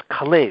fourth was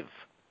Kalev,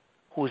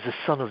 who was the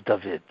son of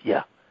David.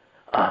 Yeah.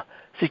 So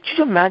could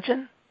you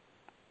imagine?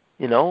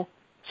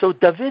 So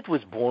David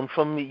was born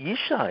from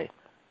Yishai.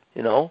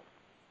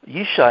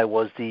 Yishai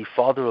was the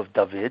father of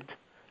David,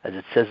 as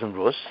it says in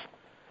Rus.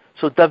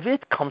 So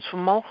David comes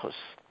from Malchus.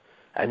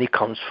 And he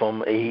comes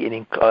from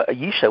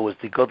Yishai was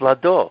the Gadol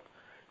Hador.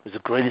 He was the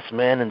greatest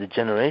man in the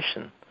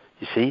generation,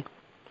 you see.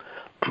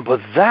 But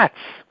that's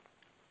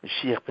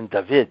Mashiach ben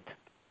David.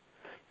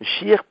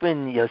 Mashiach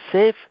ben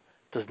Yosef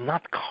does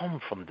not come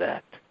from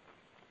that,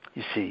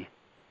 you see.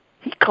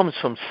 He comes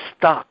from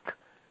stock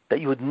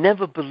that you would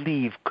never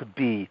believe could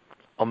be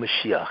a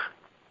Mashiach,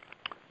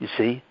 you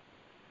see.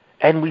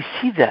 And we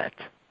see that,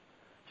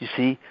 you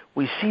see.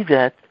 We see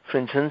that, for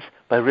instance,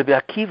 by Rabbi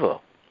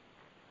Akiva.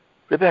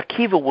 Rabbi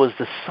Akiva was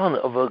the son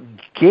of a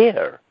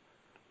ger,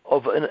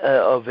 of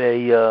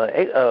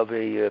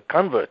a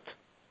convert.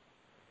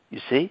 You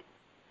see,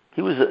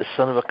 he was a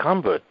son of a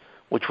convert,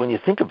 which, when you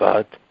think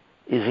about,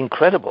 is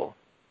incredible.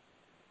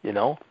 And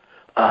not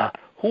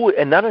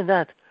only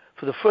that,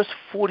 for the first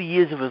 40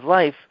 years of his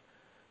life,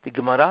 the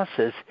Gemara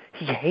says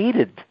he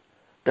hated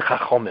the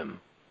Chachomim.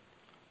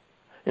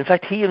 In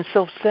fact, he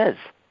himself says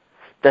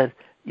that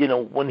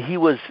when he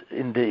was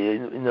in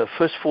the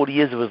first 40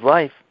 years of his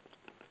life,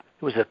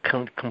 he was a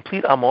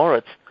complete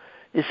Amoritz.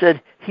 He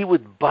said he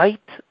would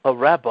bite a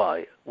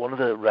rabbi, one of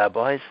the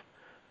rabbis,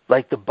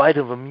 like the bite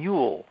of a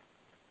mule.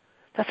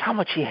 That's how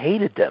much he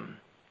hated them,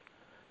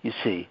 you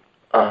see.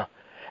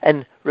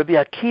 And Rabbi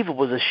Akiva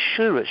was a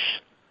shirish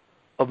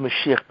of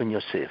Mashiach ben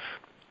Yosef.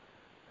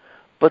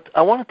 But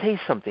I want to tell you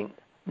something.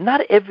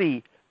 Not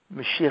every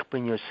Mashiach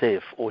ben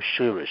Yosef or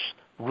shirish,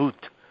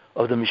 root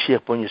of the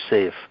Mashiach ben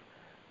Yosef,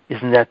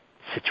 is in that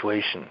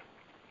situation.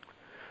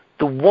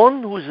 The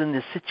one who's in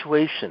the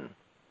situation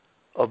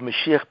of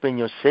Mashiach ben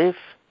Yosef,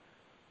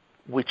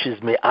 which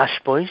is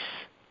Me'ashbois,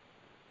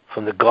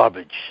 from the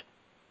garbage,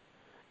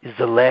 is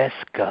the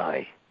last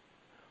guy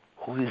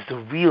who is the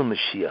real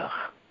Mashiach,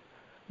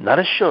 not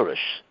a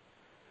Shorish.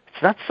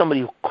 It's not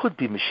somebody who could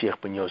be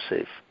Mashiach ben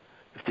Yosef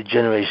if the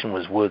generation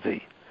was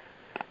worthy.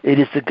 It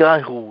is the guy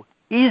who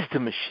is the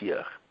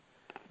Mashiach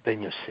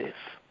ben Yosef.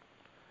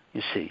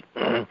 You see,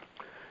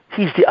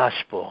 he's the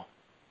Ashbo.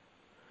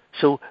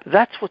 So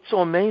that's what's so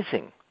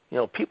amazing.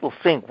 People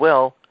think,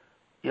 well,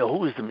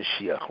 who is the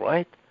Mashiach,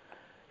 right?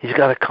 He's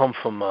got to come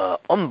from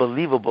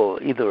unbelievable,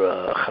 either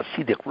a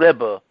Hasidic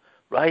Rebbe,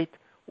 right,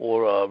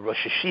 or a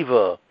Rosh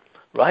Hashiva,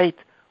 right,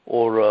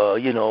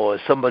 or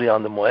somebody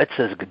on the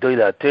Moetzes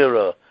Gedolah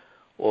Atera,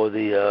 or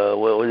the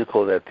what do you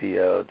call that?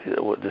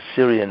 The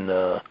Syrian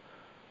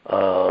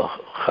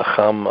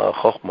Chacham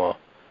Chochma,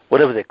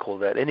 whatever they call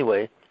that.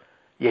 Anyway,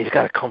 he's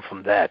got to come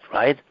from that,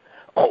 right?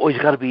 Or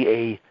he's got to be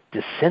a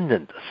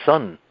descendant, a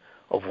son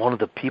of one of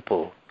the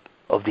people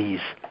of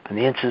these. And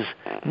the answer is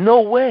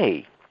no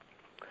way.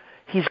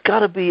 He's got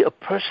to be a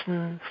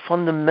person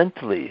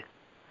fundamentally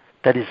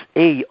that is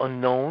A,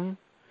 unknown,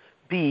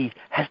 B,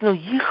 has no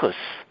yichus,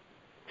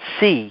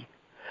 C,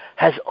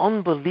 has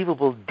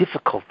unbelievable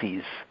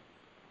difficulties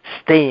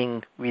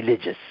staying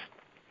religious,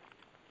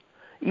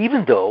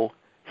 even though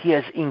he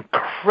has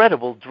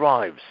incredible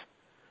drives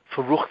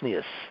for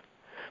ruchnius,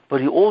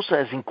 but he also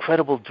has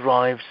incredible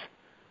drives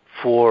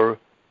for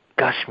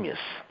gashmius.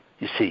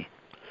 You see,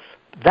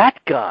 that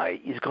guy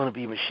is going to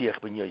be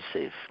Mashiach ben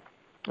Yosef.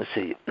 Let's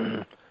see.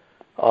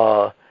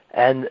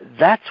 And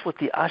that's what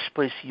the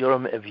Ashbais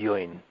Yoram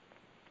Evyoin,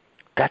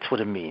 that's what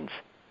it means.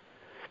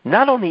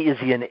 Not only is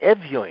he an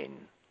Evyoin,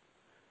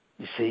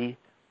 you see,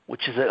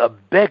 which is a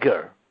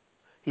beggar.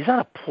 He's not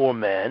a poor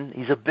man,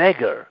 he's a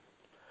beggar.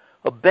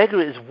 A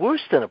beggar is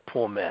worse than a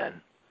poor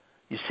man,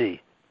 you see.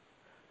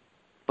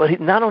 But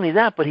not only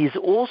that, but he's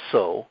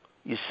also,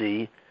 you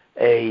see,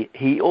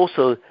 he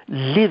also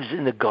lives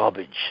in the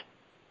garbage.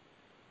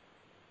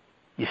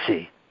 You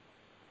see.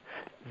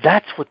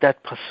 That's what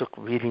that pasuk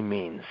really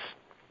means.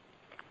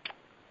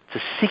 It's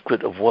a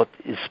secret of what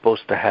is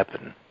supposed to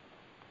happen.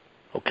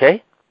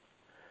 Okay?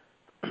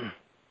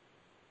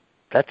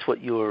 That's what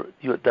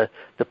the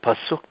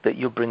pasuk that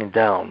you're bringing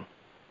down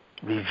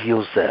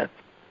reveals that,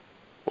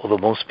 although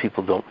most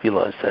people don't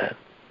realize that.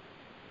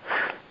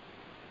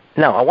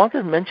 Now, I wanted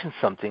to mention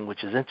something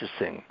which is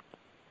interesting.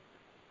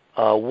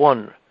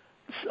 One,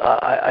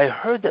 I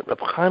heard that Reb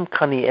Chaim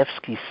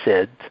Kanievsky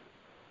said,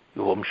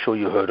 who I'm sure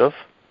you heard of,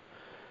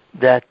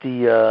 that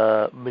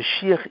the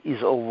Mashiach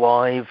is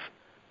alive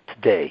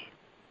today,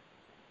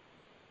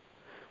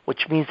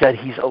 which means that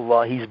he's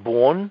alive, he's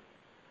born,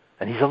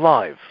 and he's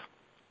alive.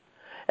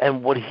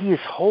 And what he is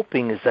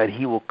hoping is that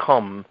he will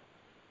come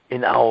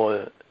in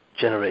our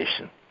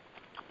generation.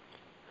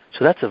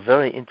 So that's a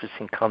very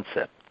interesting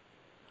concept.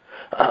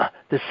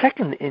 The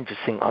second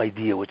interesting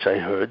idea which I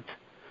heard,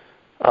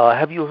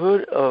 have you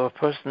heard of a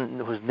person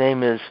whose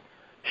name is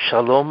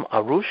Shalom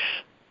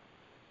Arush?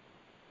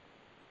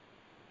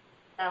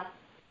 No.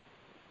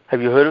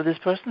 Have you heard of this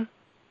person?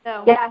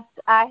 No. Yes,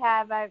 I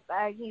have.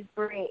 He's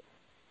great.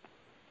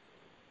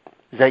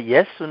 Is that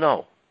yes or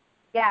no?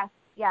 Yes,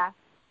 yes.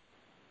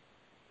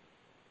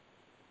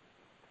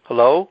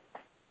 Hello?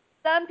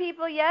 Some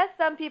people yes,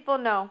 some people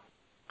no.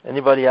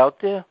 Anybody out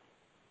there?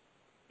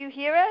 You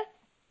hear us?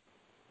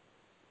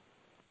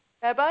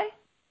 Rabbi?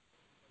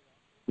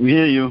 We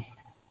hear you.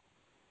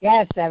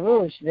 Yes,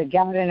 Arush, the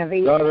Garden of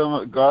Eden.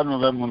 Garden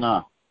of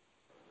Emunah.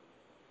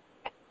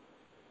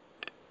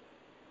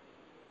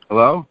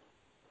 Hello?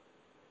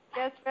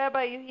 Yes,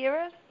 Rabbi, you hear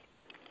us?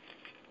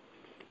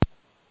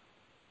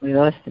 We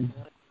lost him.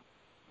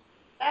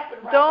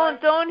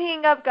 Don't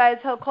hang up, guys.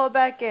 He'll call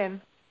back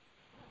in.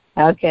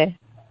 Okay.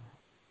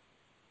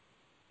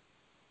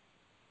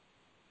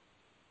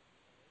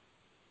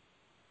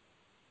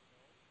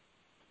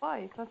 Why?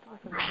 It's not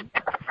talking to me.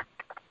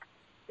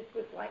 It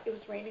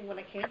was raining when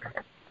I came.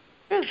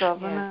 Here's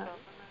over.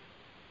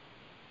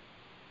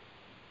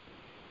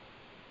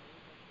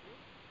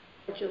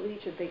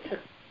 Legion, they took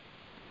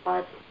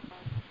God.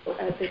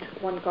 They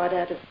took one God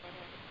out of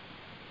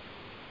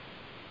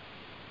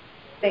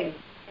thing.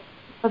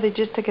 Oh, they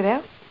just took it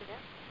out?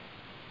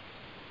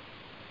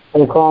 Are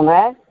you calling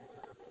that?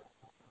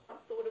 I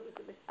thought it was a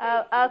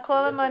mistake. I'll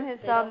call him on his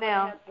cell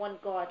now. Have one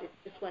God. It's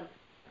just one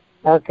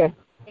Okay.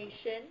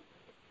 nation,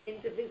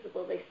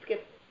 indivisible. They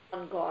skipped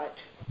one God.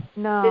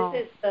 No.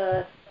 This is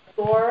the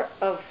door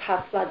of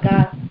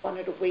Haflagat,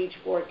 wanted to wage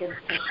war against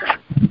Hashem.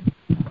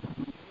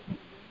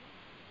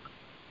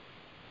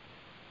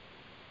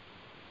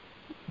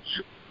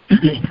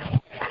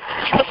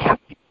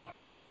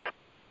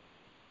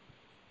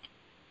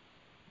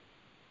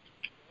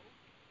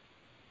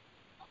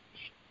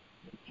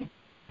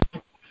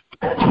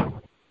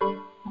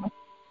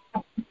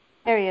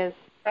 There he is.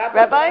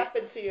 Rabbi? What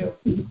happened to you?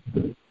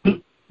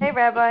 Hey,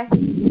 Rabbi.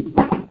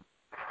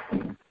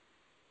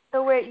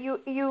 So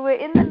you were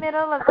in the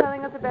middle of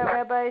telling us about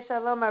Rabbi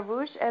Shalom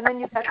Arush, and then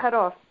you got cut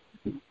off.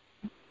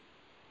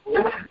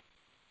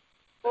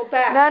 Go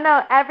back.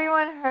 No,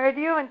 everyone heard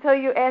you until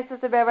you asked us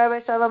about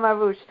Rabbi Shalom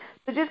Arush.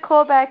 So just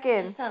call back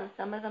in.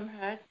 Some of them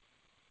heard.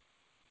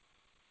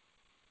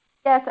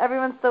 Yes,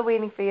 everyone's still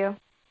waiting for you.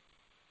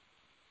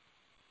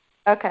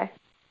 Okay.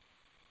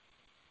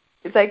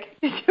 He's like,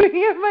 did you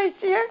hear my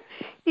share?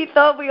 He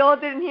thought we all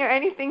didn't hear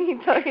anything he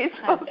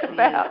spoke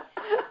about.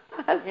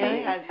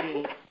 Really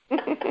Hazid. He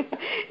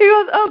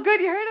goes, oh, good,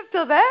 you heard him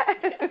till that?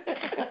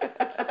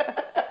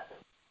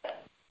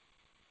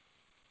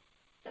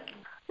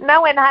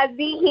 No, and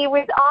Hazi, he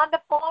was on the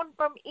phone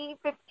from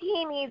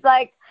E15. He's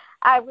like,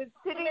 I was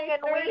sitting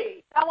and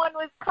waiting. Someone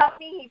was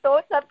coming. He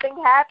thought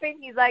something happened.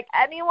 He's like,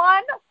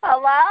 anyone?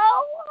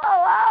 Hello?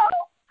 Hello?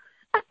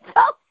 I'm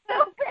so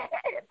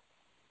stupid.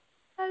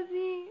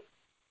 Hazi.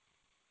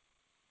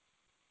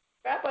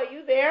 Rap, are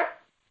you there?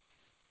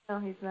 No,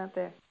 he's not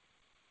there.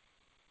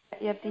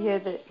 You have to hear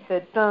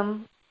the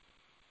thumb.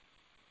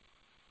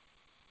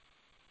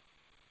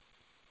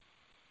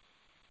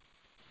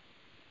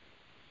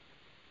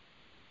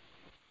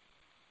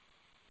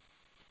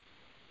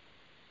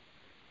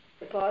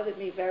 It bothered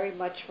me very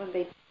much when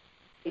they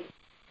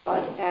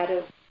got out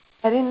of.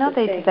 I didn't know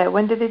they did that.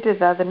 When did they do it?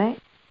 The other night?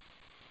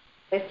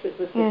 Last week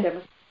was the Yeah.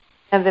 Democrats.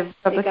 And the They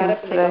got Republicans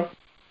up and they today. go,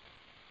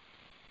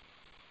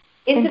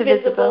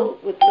 indivisible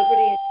with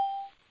liberty and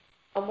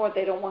no more.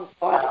 They don't want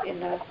God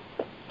in us.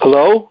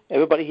 Hello?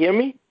 Everybody hear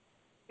me?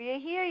 We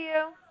hear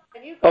you.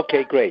 Can you go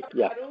Okay, back great. to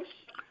Yeah.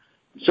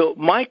 Arush? So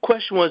my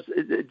question was,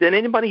 did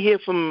anybody hear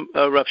from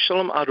Rav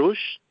Shalom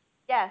Arush?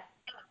 Yes.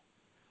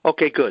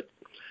 Okay, good.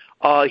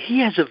 He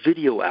has a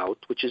video out,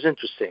 which is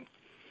interesting.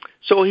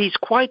 So he's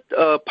quite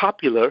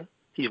popular.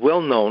 He's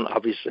well known,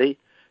 obviously.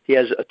 He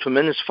has a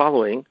tremendous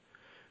following.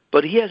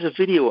 But he has a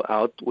video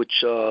out,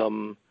 which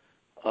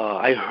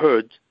I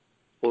heard,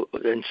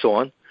 and so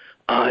on.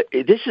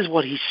 This is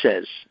what he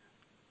says.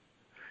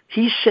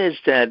 He says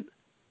that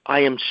I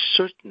am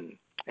certain,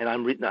 and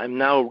I'm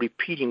now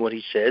repeating what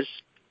he says.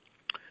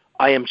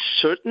 I am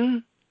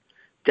certain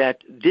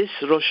that this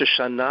Rosh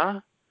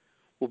Hashanah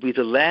will be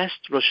the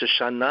last Rosh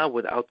Hashanah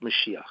without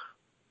Mashiach.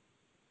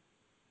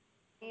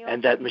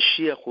 And that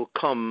Mashiach will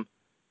come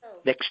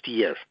next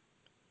year.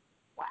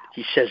 Wow.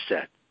 He says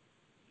that.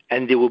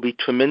 And there will be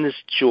tremendous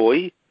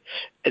joy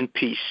and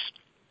peace.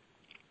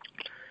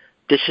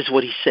 This is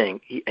what he's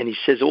saying. And he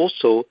says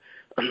also,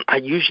 I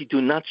usually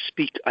do not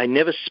speak, I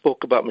never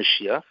spoke about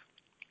Mashiach,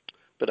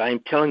 but I am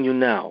telling you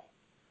now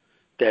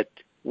that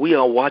we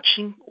are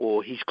watching,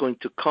 or he's going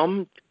to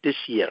come this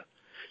year.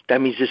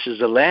 That means this is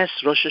the last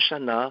Rosh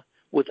Hashanah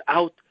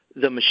without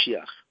the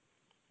Mashiach.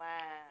 Wow.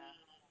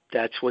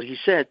 That's what he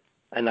said,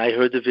 and I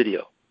heard the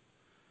video.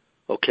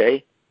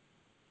 Okay?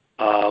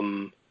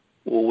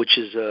 Which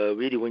is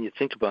really, when you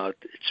think about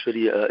it, it's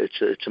really,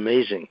 it's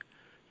amazing.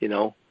 You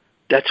know?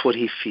 That's what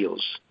he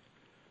feels.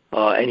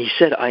 And he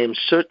said, I am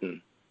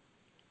certain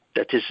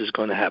that this is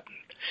going to happen.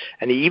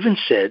 And he even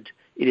said,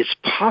 it is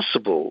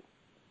possible,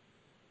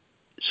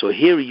 so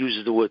here he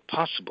uses the word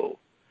possible,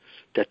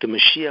 that the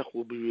Mashiach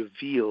will be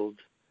revealed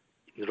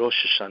in Rosh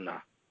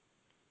Hashanah.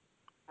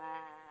 Wow.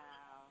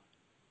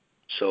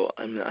 So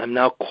I'm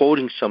now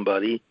quoting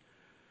somebody,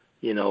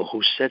 you know,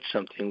 who said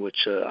something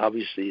which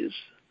obviously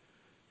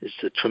is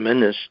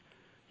tremendous,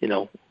 you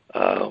know,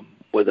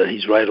 whether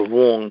he's right or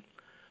wrong.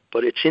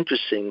 But it's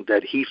interesting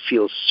that he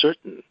feels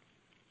certain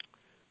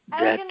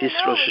that this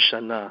Rosh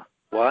Hashanah.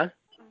 What?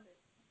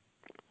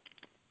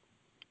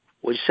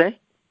 What'd you say?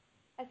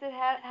 I said,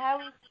 how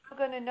are we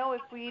going to know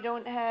if we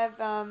don't have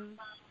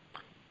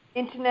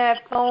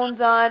internet, phones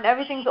on,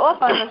 everything's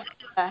off on Rosh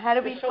Hashanah? How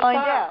do we find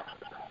out?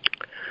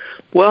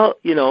 Well,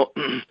 you know,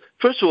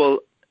 first of all,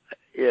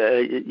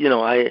 you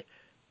know, I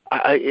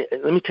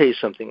let me tell you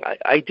something.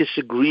 I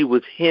disagree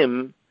with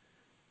him.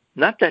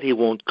 Not that he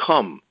won't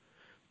come,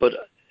 but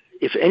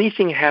if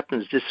anything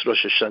happens this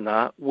Rosh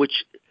Hashanah,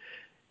 which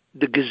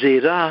the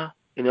Gezerah,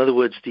 in other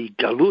words, the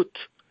Galut,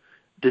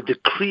 the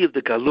decree of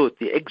the Galut,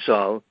 the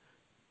exile,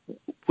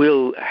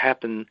 will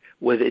happen,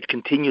 whether it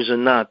continues or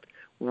not,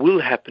 will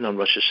happen on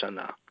Rosh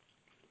Hashanah,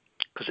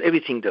 because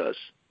everything does.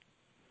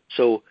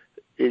 So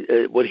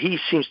what he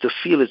seems to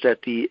feel is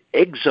that the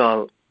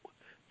exile,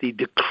 the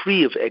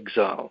decree of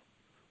exile,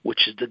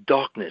 which is the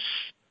darkness,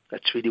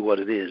 that's really what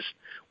it is,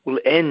 will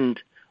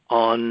end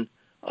on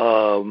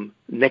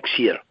next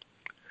year,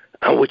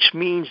 which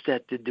means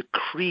that the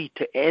decree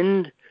to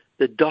end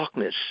the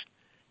darkness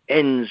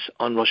ends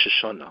on Rosh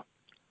Hashanah.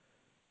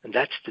 And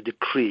that's the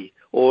decree.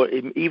 Or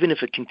even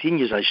if it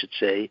continues, I should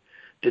say,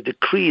 the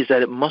decree is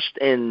that it must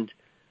end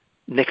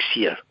next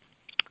year.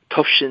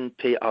 Tafshin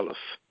Pei Aleph.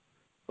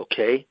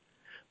 Okay?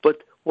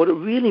 But what it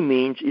really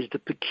means is the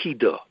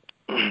Pekida.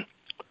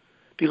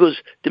 Because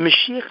the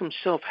Mashiach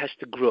himself has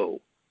to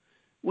grow.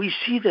 We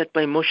see that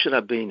by Moshe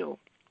Rabbeinu.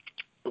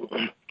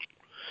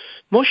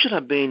 Moshe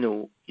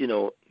Rabbeinu, you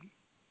know,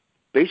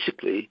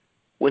 basically,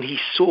 when he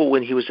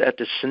was at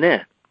the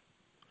Sinai,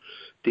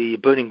 the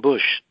burning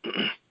bush,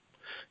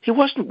 he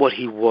wasn't what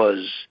he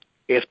was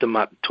after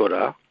Matan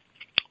Torah.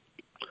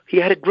 He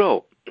had to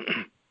grow,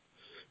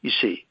 you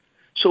see.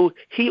 So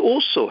he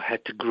also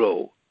had to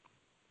grow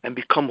and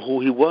become who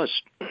he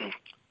was,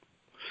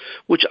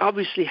 which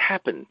obviously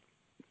happened.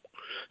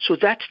 So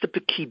that's the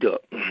Pekida,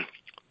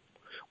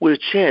 where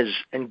it says,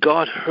 and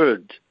God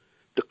heard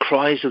the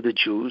cries of the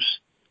Jews,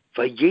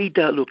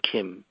 Vayeda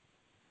Elokim,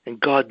 and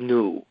God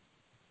knew.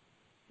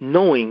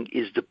 Knowing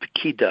is the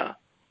Pekida,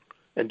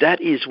 and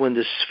that is when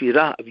the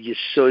Sfirah of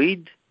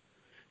Yesoid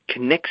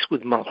connects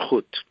with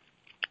Malchut,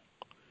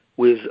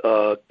 with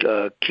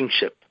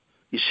kingship,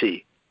 you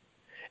see.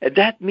 And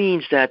that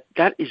means that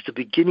is the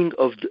beginning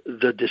of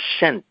the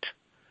descent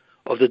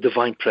of the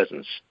divine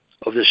presence,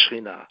 of the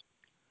Shekhinah.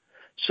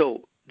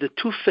 So the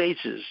two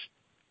phases,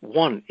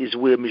 one is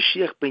where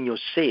Mashiach ben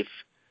Yosef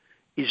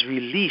is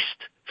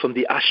released from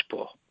the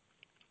Ashpo.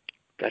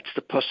 That's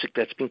the pasuk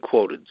that's been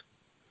quoted.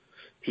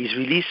 He's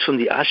released from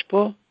the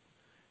Ashpo,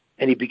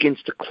 and he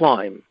begins to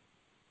climb.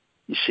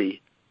 You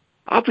see,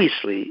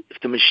 obviously, if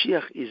the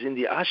Mashiach is in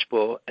the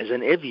Ashpo as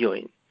an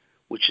Evyoin,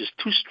 which is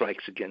two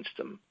strikes against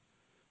him,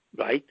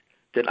 right?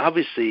 Then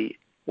obviously,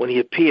 when he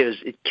appears,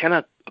 it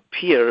cannot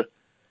appear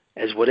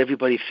as what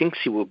everybody thinks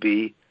he will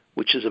be,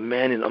 which is a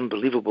man in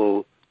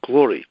unbelievable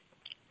glory.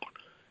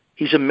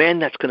 He's a man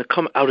that's going to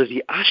come out of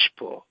the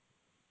Ashpo,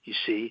 you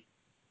see.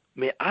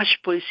 Me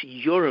Ashpo is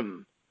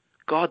Yorim.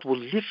 God will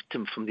lift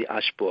him from the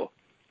Ashpo.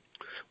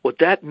 What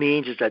that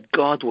means is that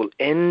God will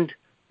end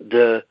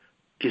the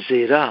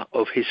gezerah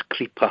of his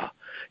klipa.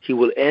 He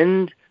will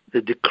end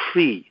the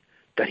decree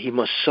that he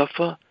must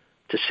suffer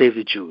to save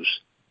the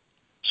Jews.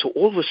 So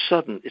all of a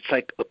sudden, it's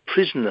like a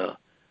prisoner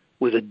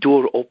where the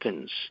door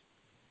opens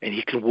and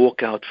he can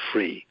walk out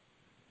free.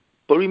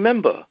 But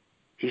remember,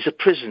 he's a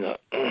prisoner.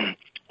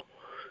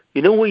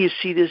 You know where you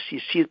see this? You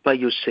see it by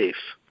Yosef.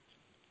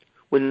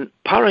 When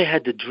Parai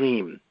had the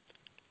dream,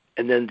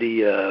 and then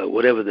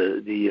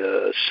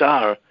the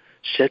Sar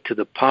said to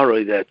the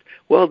Parai that,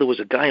 well, there was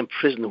a guy in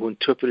prison who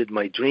interpreted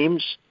my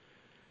dreams,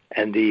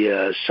 and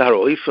the Sar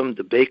Oifim,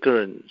 the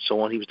baker, and so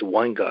on, he was the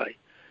wine guy.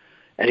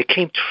 And it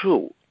came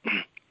true.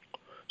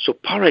 So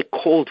Parai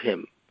called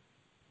him.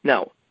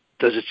 Now,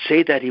 does it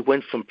say that he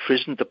went from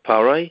prison to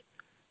Parai?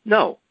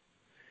 No.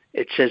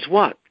 It says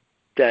what?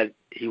 That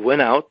he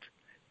went out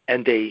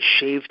and they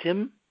shaved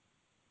him,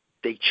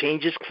 they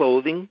changed his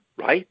clothing,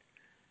 right?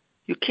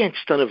 You can't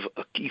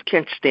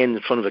stand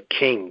in front of a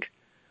king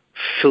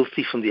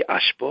filthy from the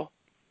Ashpo,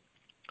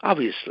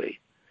 obviously.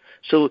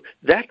 So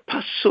that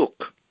pasuk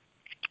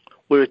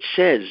where it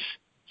says,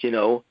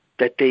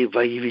 that they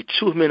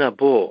vayiritzu min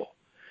habo,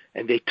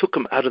 and they took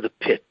him out of the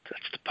pit.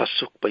 That's the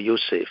pasuk by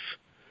Yosef.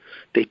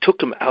 They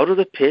took him out of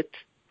the pit,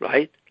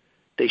 right?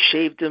 They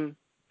shaved him,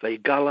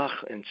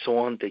 vayigalach, and so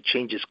on. They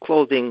changed his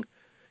clothing.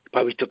 He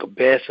probably took a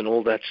bath and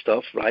all that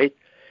stuff, right?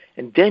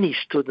 And then he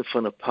stood in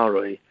front of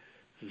Parai.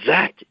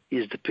 That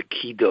is the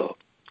Pekidah.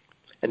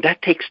 And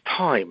that takes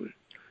time,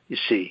 you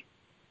see.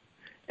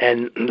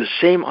 And the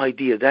same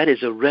idea, that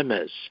is a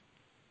remez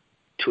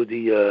to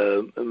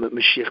the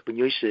Mashiach ben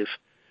Yosef,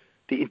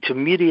 the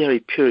intermediary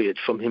period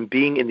from him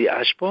being in the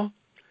Ashpo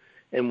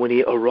and when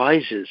he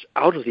arises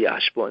out of the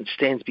Ashpo and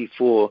stands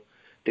before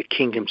the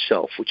king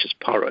himself, which is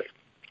Parai.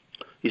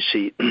 You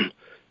see,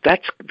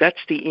 that's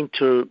the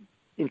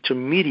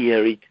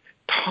intermediary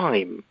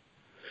time.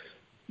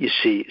 You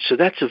see, so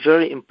that's a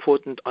very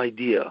important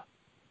idea.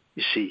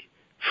 You see,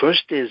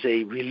 first there's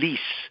a release,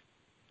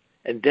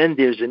 and then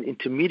there's an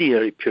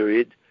intermediary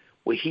period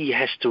where he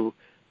has to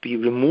be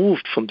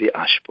removed from the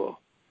Ashpo,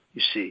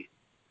 you see,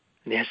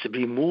 and he has to be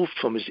removed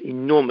from his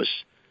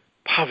enormous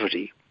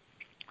poverty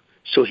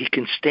so he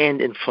can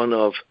stand in front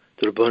of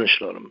the Ribbono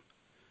Shel Olam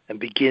and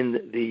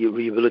begin the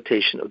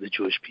rehabilitation of the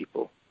Jewish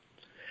people.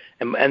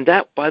 And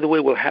that, by the way,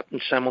 will happen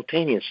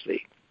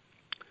simultaneously.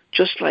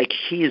 Just like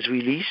he is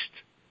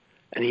released,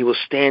 and he will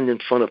stand in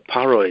front of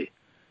Parai,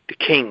 the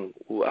king,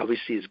 who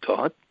obviously is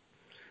God.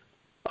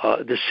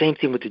 The same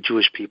thing with the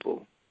Jewish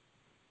people.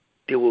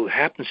 There will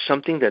happen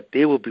something that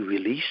they will be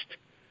released.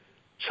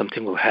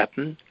 Something will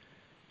happen,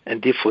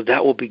 and therefore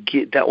that will be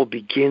the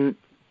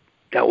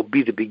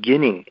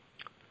beginning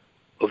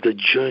of the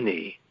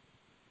journey.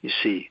 You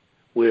see,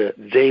 where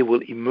they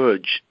will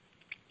emerge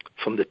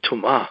from the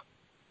Tum'ah,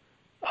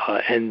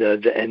 and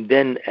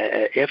then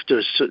after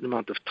a certain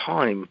amount of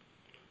time,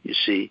 you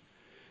see,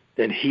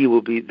 then he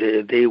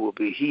and they will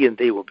be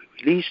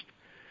released,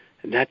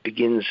 and that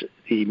begins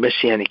the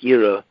Messianic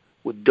era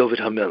with David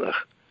HaMelech.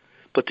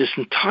 But this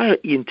entire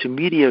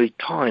intermediary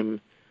time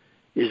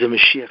is the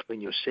Mashiach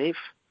ben Yosef,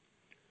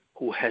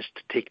 who has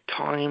to take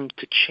time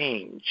to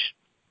change.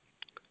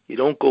 You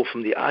don't go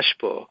from the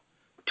Ashpo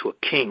to a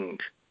king,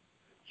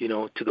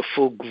 to the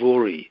full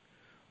glory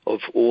of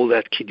all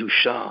that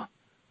Kiddusha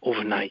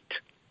overnight.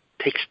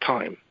 It takes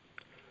time,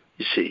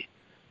 you see.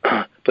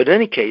 But in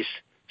any case,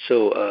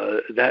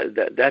 so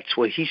that's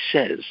what he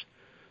says,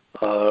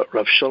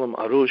 Rav Shalom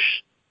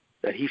Arush,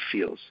 that he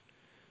feels.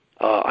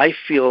 I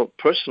feel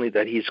personally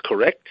that he is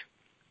correct,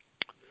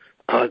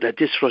 that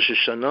this Rosh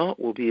Hashanah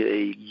will be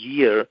a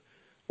year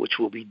which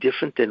will be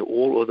different than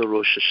all other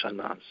Rosh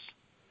Hashanahs.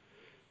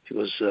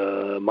 Because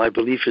my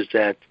belief is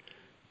that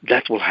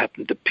will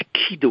happen, the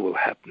Pekidah will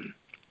happen,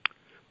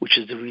 which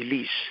is the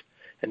release.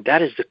 And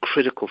that is the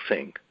critical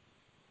thing.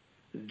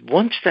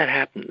 Once that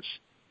happens,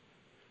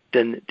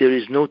 then there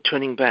is no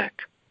turning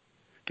back,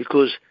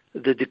 because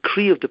the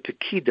decree of the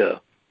Pekidah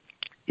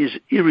is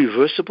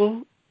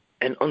irreversible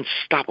and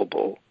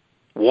unstoppable.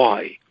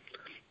 Why?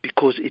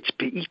 Because it's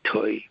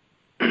Be'itoi.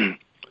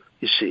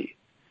 You see,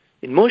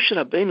 in Moshe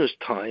Rabbeinu's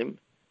time,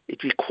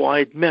 it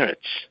required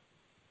merits.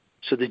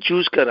 So the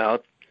Jews got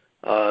out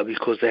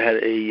because they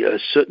had a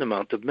certain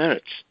amount of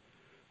merits.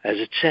 as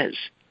it says.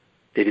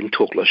 They didn't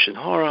talk Lashon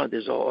Hara.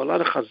 There's a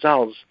lot of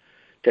Chazals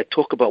that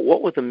talk about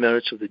what were the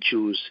merits of the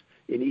Jews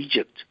in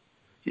Egypt,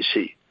 you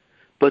see.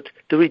 But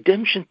the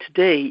redemption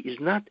today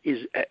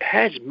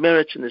has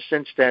merits in the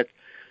sense that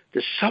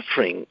the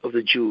suffering of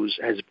the Jews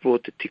has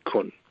brought the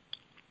tikkun.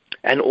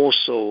 And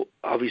also,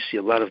 obviously,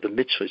 a lot of the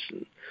mitzvahs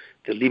and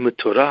the limud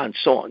Torah and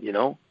so on, you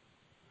know.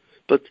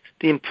 But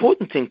the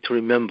important thing to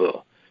remember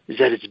is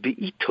that it's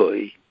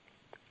be'itoi.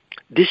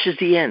 This is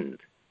the end.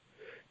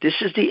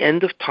 This is the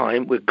end of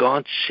time where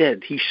God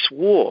said, He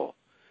swore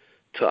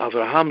to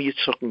Abraham,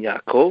 Yitzchak, and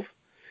Yaakov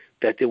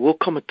that there will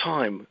come a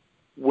time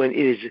when it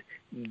is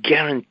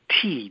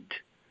guaranteed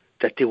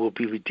that they will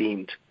be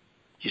redeemed.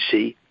 You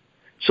see?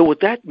 So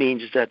what that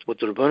means is that what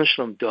the Rebbeinu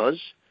Shalom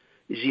does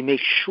is He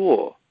makes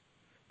sure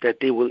that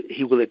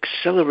He will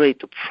accelerate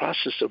the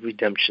process of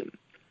redemption.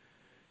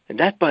 And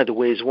that, by the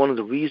way, is one of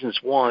the reasons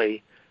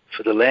why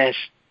for the last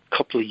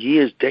couple of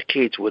years,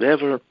 decades,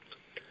 whatever,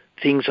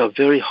 things are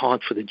very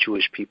hard for the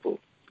Jewish people,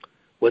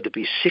 whether it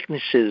be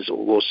sicknesses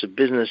or loss of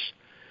business.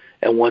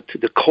 And what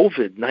the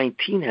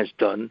COVID-19 has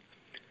done,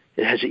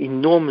 it has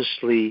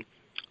enormously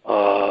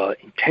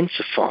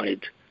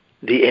intensified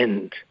the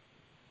end.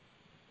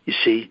 You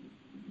see,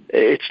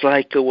 it's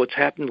like what's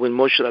happened when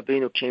Moshe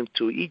Rabbeinu came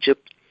to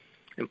Egypt,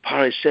 and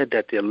Paro said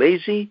that they're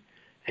lazy,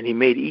 and he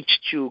made each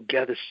Jew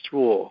gather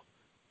straw.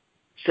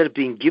 Instead of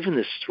being given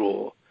the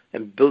straw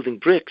and building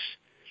bricks,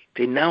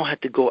 they now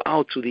had to go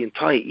out through the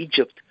entire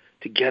Egypt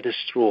to gather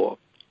straw.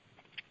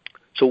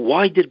 So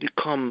why did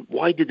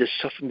the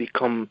suffering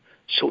become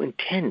so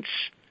intense?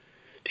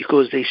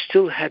 Because they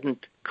still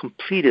hadn't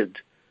completed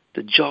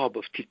the job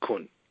of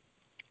tikkun.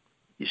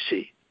 You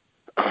see,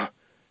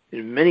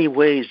 in many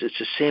ways it's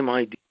the same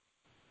idea.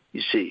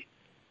 You see,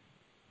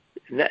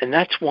 and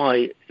that's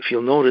why, if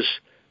you'll notice,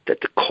 that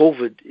the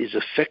COVID is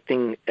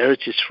affecting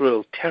Eretz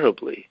Yisrael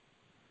terribly.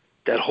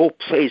 That whole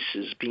place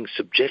is being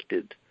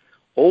subjected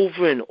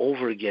over and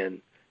over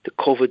again to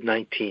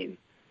COVID-19.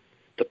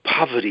 The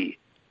poverty.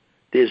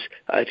 There's,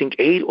 I think,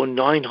 800,000 or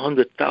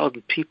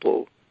 900,000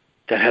 people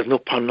that have no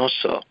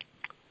parnasa.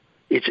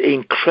 It's an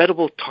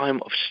incredible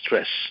time of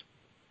stress,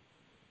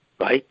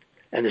 right?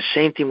 And the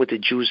same thing with the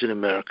Jews in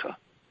America,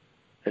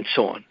 and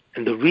so on.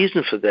 And the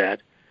reason for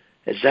that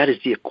is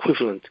the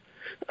equivalent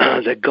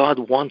that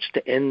God wants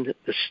to end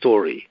the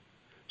story.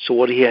 So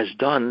what He has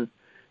done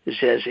is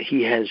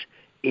He has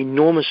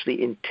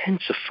enormously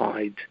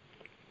intensified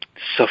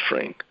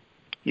suffering,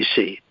 you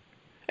see.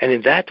 And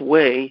in that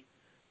way,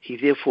 He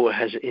therefore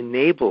has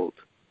enabled,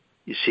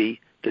 you see,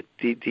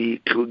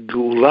 the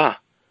Geula,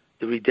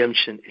 the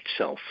redemption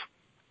itself.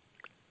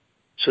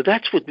 So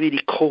that's what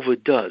really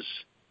COVID does.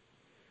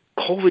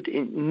 COVID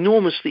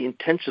enormously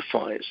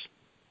intensifies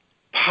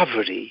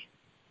poverty,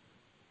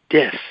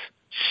 death,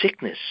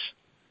 sickness.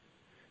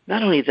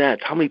 Not only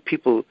that, how many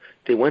people,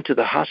 they went to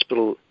the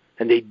hospital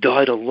and they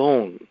died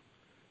alone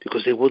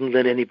because they wouldn't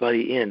let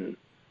anybody in.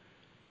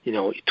 You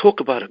know, you talk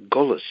about a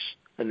golus,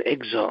 an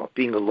exile,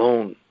 being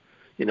alone,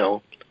 you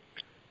know.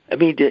 I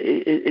mean,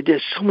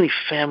 there's so many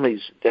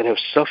families that have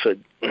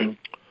suffered.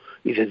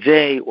 Either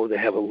they or they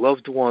have a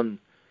loved one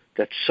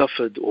that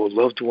suffered or a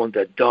loved one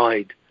that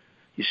died,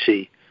 you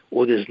see.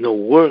 Or there's no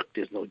work,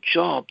 there's no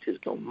job, there's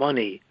no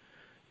money.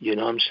 You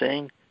know what I'm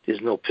saying? There's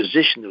no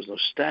position, there's no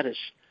status.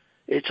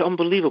 It's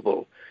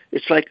unbelievable.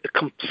 It's like a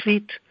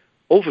complete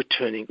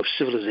overturning of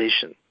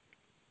civilization.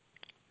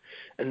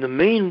 And the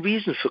main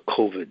reason for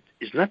COVID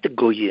is not the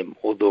Goyim,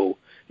 although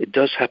it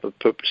does have a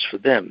purpose for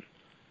them.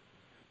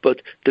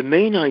 But the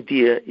main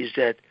idea is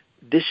that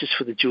this is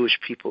for the Jewish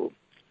people,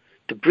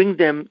 to bring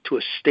them to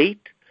a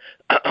state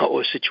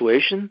or a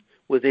situation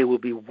where they will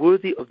be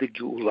worthy of the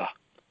Geula.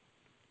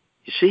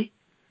 You see?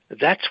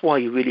 That's why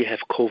you really have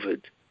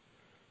COVID.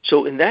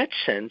 So in that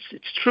sense,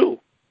 it's true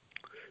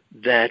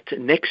that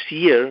next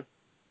year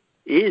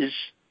is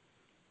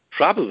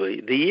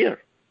probably the year,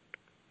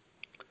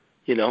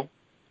 you know,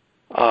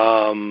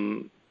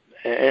 and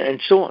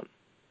so on.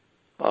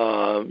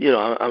 You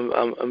know,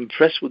 I'm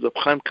impressed with Reb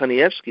Chaim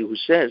Kanievsky, who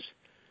says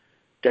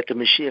that the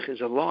Mashiach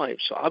is alive.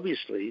 So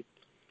obviously,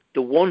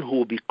 the one who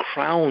will be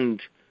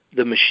crowned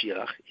the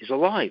Mashiach is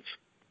alive,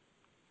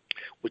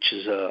 which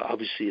is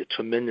obviously a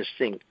tremendous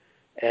thing.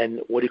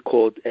 And what he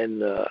called,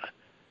 and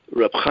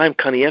Reb Chaim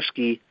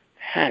Kanievsky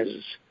has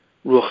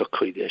Ruach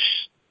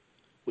HaKodesh,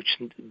 which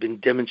has been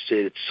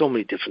demonstrated so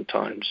many different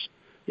times,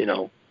 you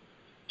know.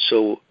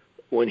 So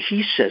when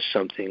he says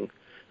something,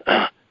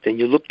 then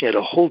you're looking at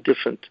a whole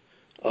different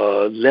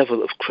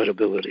level of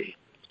credibility,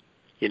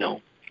 you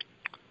know,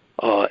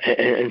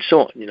 and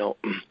so on, you know.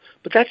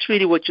 But that's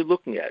really what you're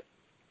looking at.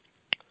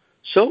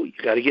 So you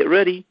got to get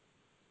ready,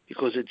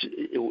 because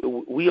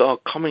we are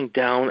coming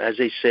down, as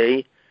they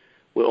say,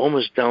 we're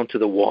almost down to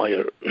the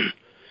wire.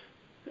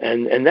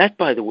 And that,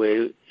 by the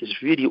way, is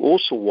really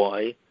also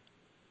why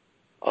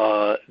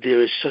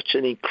there is such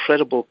an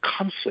incredible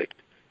conflict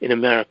in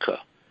America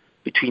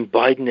between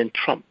Biden and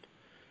Trump,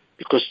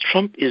 because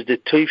Trump is the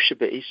Toiv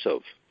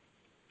Shebe'esav,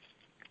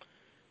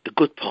 the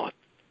good part.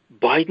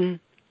 Biden,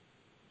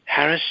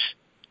 Harris,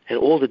 and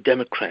all the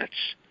Democrats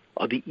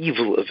are the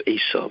evil of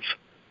Esav.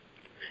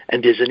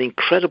 And there's an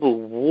incredible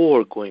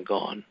war going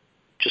on,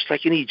 just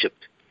like in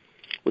Egypt,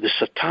 where the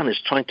Satan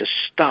is trying to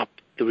stop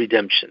the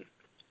redemption,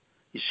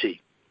 you see.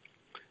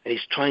 And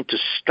he's trying to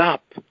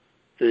stop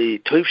the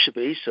Tov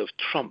Sheb'Esav,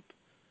 Trump,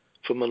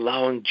 from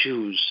allowing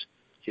Jews,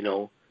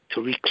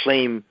 to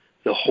reclaim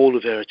the whole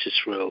of Eretz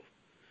Israel,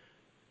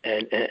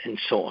 and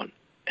so on.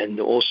 And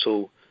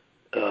also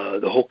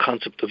the whole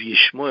concept of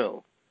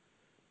Yishmael,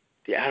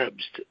 the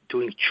Arabs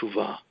doing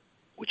tshuva,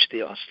 which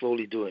they are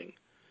slowly doing.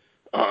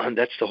 And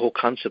that's the whole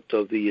concept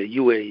of the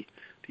UAE,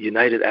 the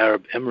United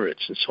Arab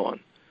Emirates, and so on.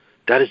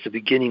 That is the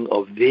beginning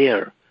of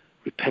their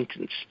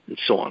repentance, and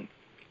so on.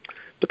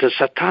 But the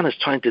Satan is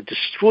trying to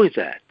destroy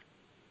that,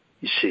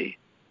 you see.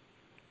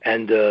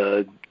 And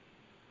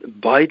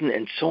Biden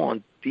and so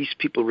on, these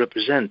people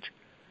represent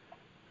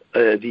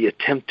the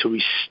attempt to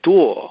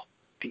restore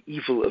the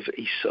evil of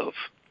Esav,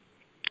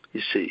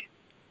 you see.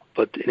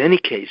 But in any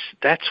case,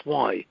 that's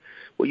why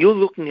what you're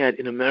looking at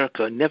in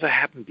America never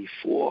happened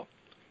before.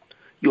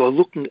 You are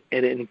looking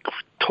at a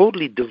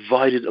totally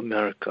divided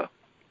America.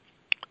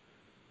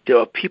 There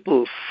are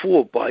people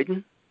for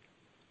Biden,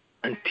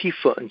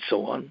 Antifa, and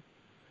so on,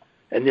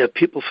 and there are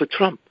people for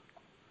Trump,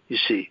 you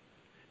see.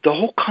 The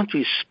whole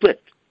country is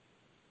split.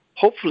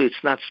 Hopefully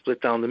it's not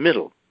split down the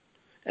middle,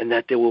 and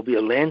that there will be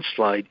a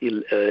landslide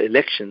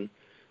election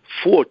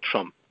for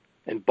Trump,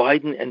 and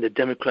Biden and the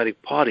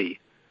Democratic Party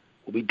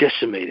will be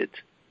decimated.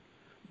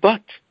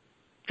 But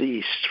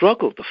the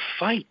struggle, the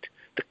fight,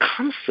 the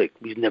conflict,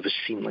 we've never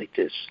seen like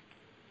this.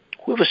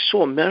 Whoever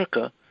saw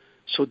America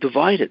so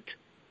divided,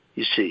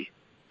 you see.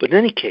 But in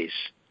any case,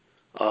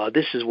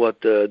 this is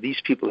what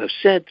these people have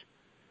said,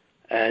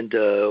 and,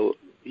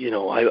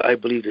 I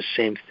believe the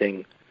same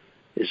thing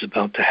is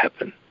about to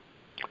happen.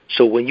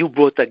 So when you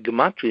brought that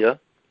gematria,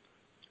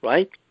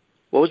 right?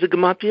 What was the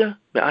gematria?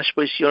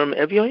 Me'ashbos Yoram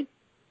Evyoin?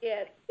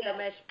 Yes, the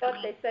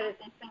Meshpot, they said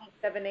it's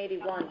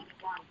 781.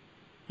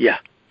 Yeah,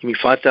 you mean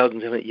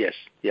 5,000? Yes,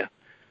 yeah.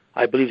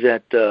 I believe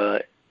that,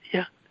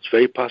 it's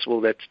very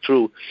possible that's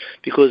true.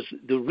 Because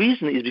the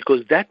reason is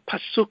because that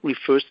pasuk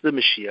refers to the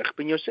Mashiach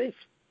ben Yosef,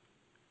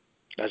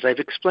 as I've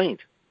explained.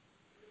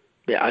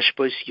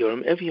 Me'ashbos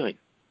Yoram Evyoin.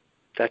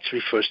 That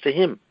refers to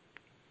him.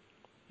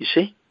 You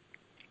see?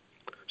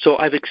 So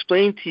I've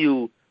explained to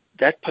you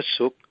that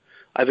pasuk.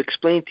 I've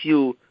explained to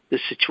you the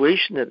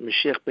situation that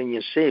Mashiach ben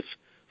Yosef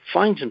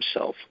finds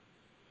himself,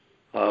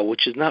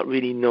 which is not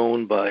really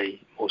known by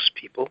most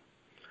people,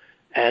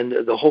 and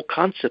the whole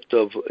concept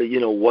of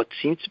what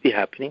seems to be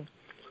happening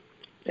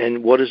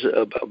and what is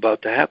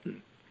about to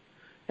happen,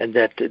 and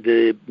that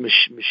the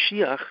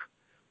Mashiach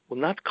will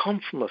not come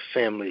from a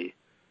family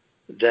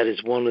that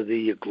is one of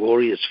the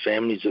glorious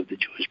families of the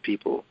Jewish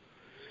people.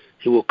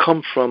 He will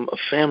come from a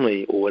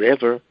family or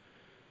whatever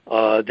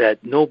that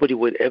nobody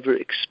would ever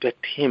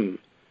expect him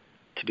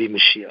to be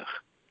Mashiach.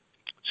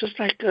 Just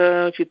like,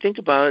 if you think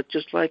about it,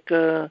 just like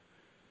Moshe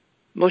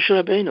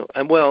Rabbeinu.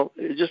 And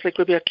just like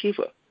Rabbi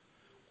Akiva.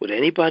 Would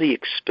anybody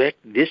expect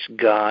this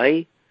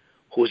guy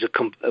who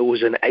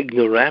was an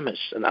ignoramus,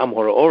 an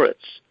Amor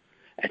Oretz,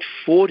 at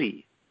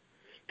 40,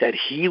 that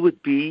he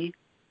would be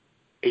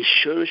a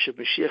Shurish of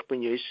Mashiach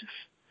ben Yosef,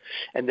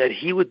 and that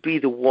he would be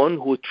the one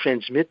who would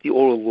transmit the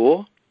oral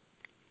law?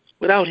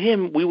 Without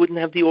him, we wouldn't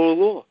have the oral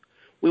law.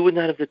 We would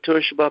not have the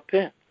Torah Shabbat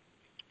Peh,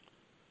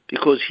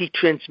 because he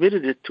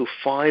transmitted it to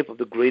 5 of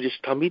the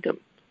greatest Talmidim.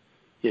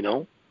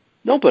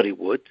 Nobody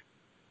would.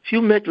 If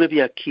you met Rabbi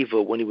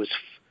Akiva when he was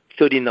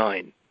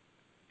 39,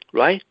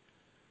 right?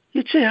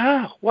 You'd say,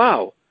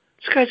 wow,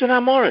 this guy's an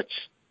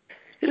Amoritz.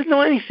 He doesn't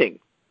know anything.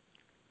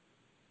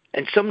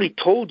 And somebody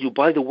told you,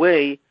 by the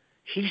way,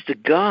 he's the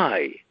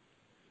guy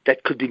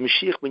that could be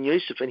Mashiach ben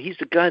Yosef, and he's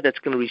the guy that's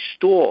going to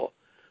restore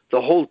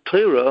the whole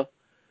Torah.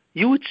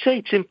 You would say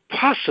it's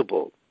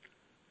impossible.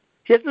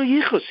 He has no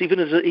yichus,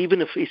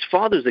 even if his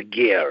father's a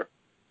ger,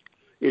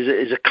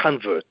 is a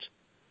convert,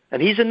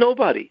 and he's a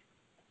nobody.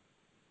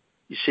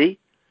 You see?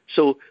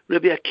 So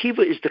Rabbi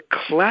Akiva is the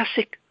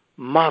classic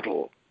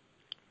model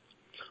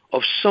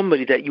of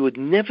somebody that you would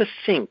never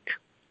think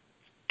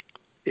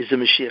is the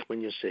Mashiach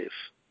ben Yosef.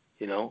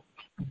 It's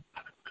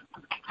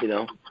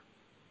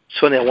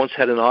funny, I once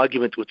had an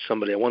argument with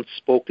somebody. I once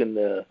spoke in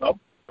a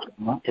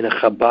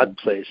Chabad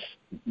place.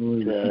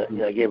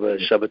 I gave a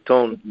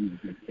Shabbaton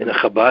in a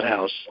Chabad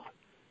house.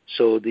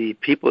 So the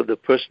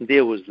person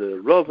there was the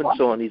Rav and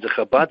so on. He's a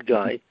Chabad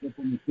guy.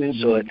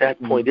 So at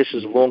that point, this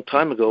is a long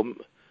time ago,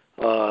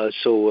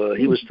 so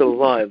he was still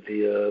alive,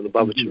 the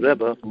Lubavitcher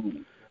Rebbe.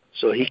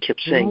 So he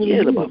kept saying,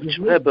 yeah, Lubavitcher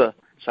Rebbe.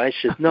 So I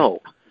said,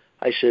 no.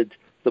 I said,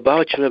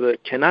 Lubavitcher Rebbe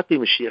cannot be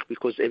Mashiach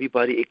because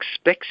everybody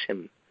expects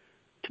him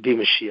to be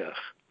Mashiach.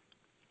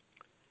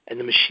 And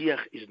the Mashiach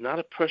is not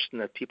a person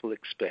that people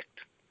expect.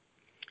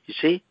 You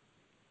see?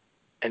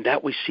 And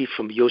that we see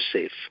from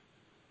Yosef.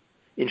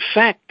 In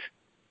fact,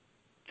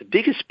 the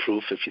biggest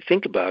proof, if you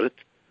think about it,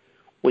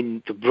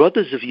 when the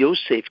brothers of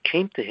Yosef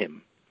came to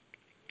him,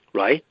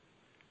 right?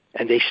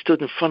 And they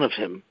stood in front of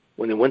him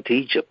when they went to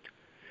Egypt,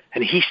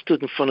 and he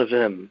stood in front of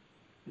them.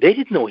 They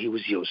didn't know he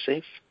was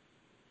Yosef.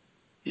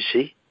 You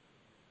see?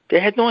 They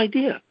had no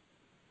idea.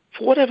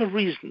 For whatever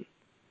reason,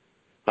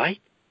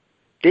 right?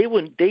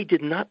 They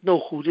did not know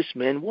who this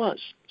man was.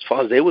 As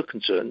far as they were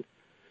concerned,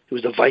 he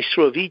was the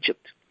viceroy of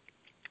Egypt.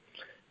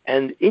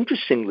 And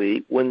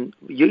interestingly, when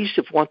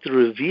Yosef wanted to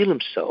reveal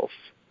himself,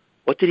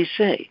 what did he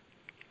say?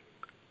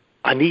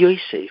 Ani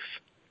Yosef,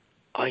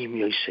 I am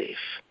Yosef.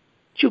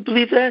 Do you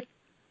believe that?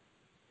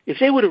 If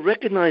they would have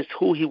recognized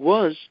who he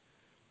was,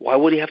 why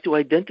would he have to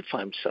identify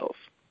himself?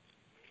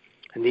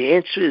 And the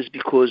answer is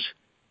because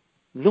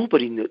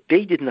nobody knew.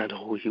 They did not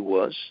know who he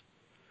was,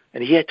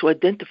 and he had to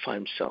identify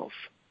himself.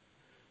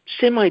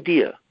 Same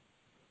idea.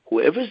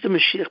 Whoever is the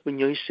Mashiach ben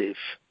Yosef,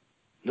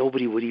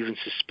 nobody would even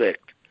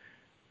suspect.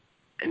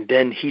 And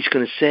then he's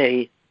going to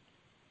say,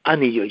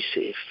 Ani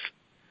Yosef.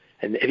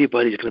 And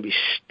everybody's going to be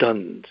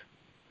stunned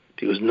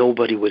because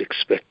nobody would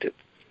expect it.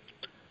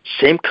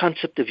 Same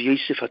concept of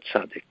Yosef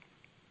HaTzadik.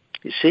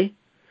 You see?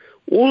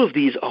 All of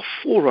these are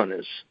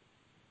forerunners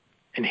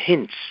and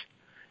hints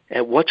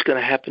at what's going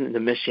to happen in the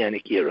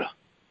Messianic era.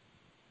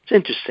 It's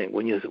interesting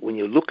when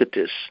you look at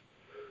this,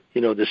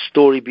 the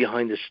story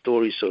behind the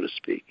story, so to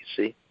speak, you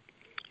see?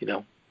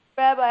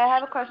 Rabbi, I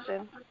have a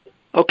question.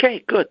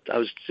 Okay, good. I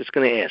was just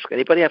going to ask.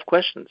 Anybody have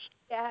questions?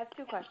 Yeah, I have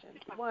two questions.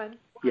 One.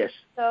 Yes.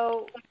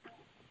 So,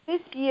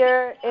 this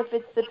year, if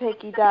it's the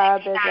Picky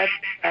Dab, as that's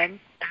done,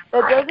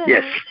 that doesn't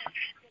yes. mean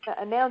he's going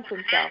to announce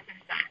himself.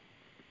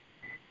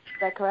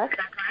 Is that correct?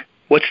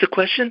 What's the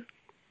question?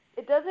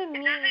 It doesn't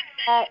mean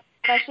that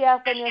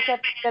Mashiach ben Yosef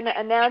is going to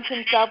announce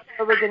himself,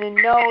 or we're going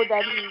to know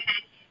that he's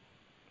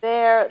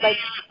there. Like,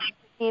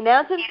 he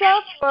announced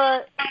himself,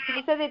 or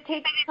you said it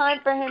takes time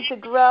for him to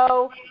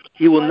grow.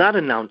 He will not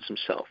announce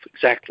himself,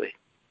 exactly.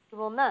 He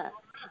will not.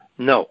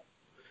 No,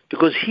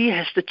 because he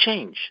has to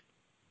change.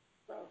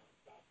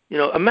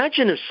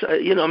 Imagine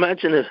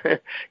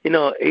if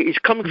he's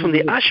coming from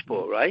the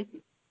Ashbo, right?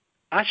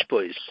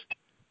 Ashbois,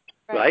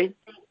 right?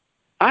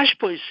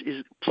 Ashbois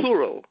is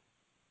plural,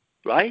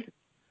 right?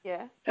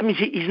 Yeah. That means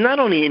he's not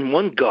only in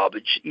one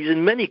garbage, he's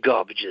in many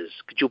garbages.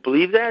 Could you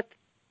believe that?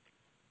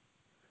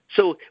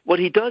 So what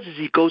he does is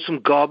he goes from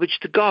garbage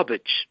to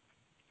garbage.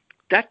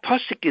 That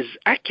pasuk is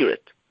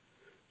accurate,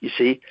 you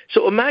see.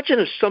 So imagine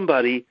if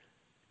somebody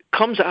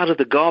comes out of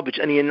the garbage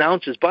and he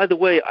announces, by the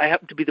way, I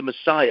happen to be the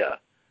Messiah.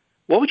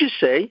 What would you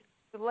say?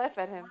 You laugh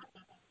at him.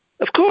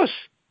 Of course.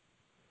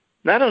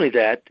 Not only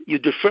that, you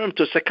defer him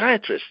to a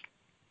psychiatrist.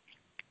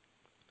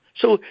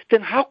 So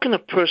then how can a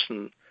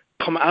person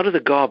come out of the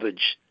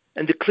garbage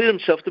and declare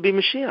himself to be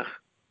Mashiach?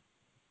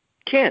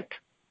 Can't.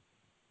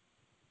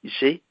 You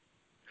see?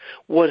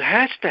 What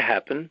has to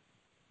happen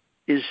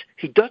is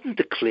he doesn't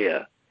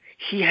declare.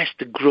 He has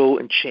to grow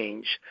and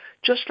change.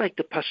 Just like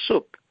the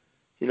pasuk,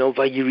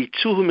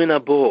 Vayiritzuhu min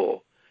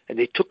habor, and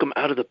they took him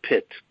out of the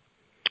pit.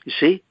 You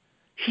see?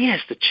 He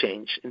has to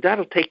change, and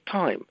that'll take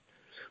time.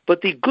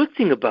 But the good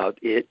thing about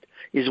it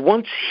is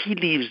once he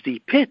leaves the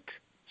pit,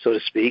 so to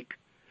speak,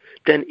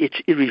 then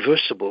it's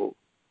irreversible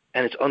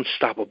and it's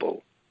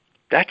unstoppable.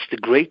 That's the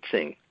great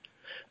thing.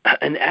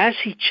 And as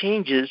he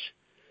changes,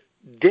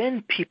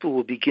 then people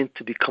will begin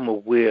to become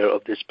aware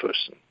of this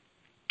person,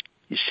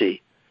 you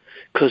see,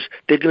 because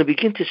they're going to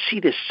begin to see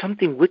there's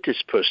something with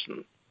this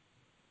person.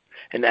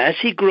 And as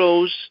he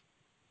grows,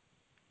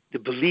 the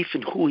belief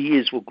in who he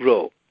is will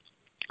grow.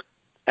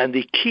 And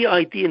the key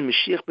idea in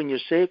Mashiach ben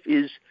Yosef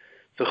is,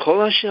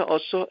 V'chol asher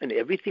asa, and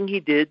everything he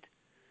did,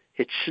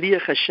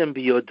 Hitzliach Hashem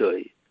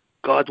biyodoi,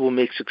 God will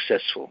make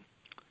successful.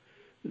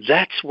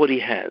 That's what he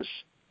has.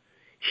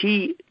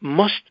 He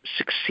must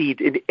succeed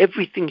in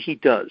everything he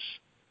does.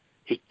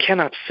 He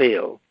cannot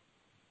fail.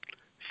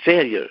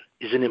 Failure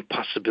is an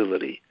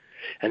impossibility.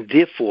 And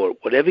therefore,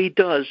 whatever he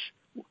does,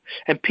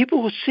 and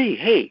people will see,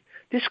 hey,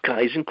 this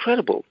guy is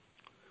incredible.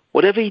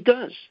 Whatever he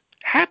does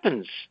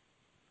happens.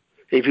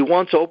 If he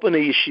wants to open a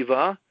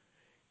yeshiva,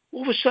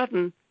 all of a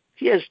sudden,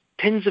 he has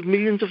tens of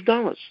millions of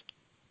dollars,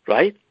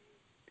 right?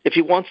 If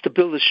he wants to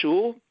build a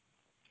shul,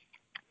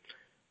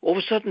 all of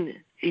a sudden,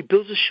 he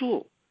builds a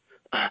shul.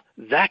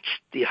 That's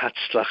the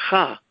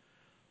Hatzlacha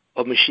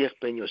of Mashiach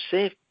ben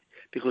Yosef,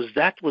 because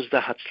that was the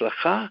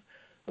Hatzlacha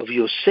of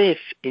Yosef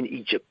in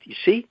Egypt, you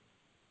see?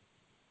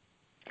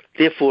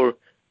 Therefore,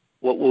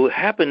 what will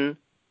happen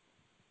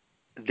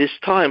this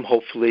time,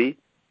 hopefully,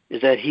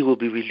 is that he will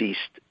be released.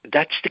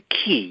 That's the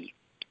key.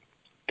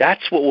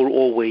 That's what we're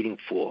all waiting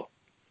for,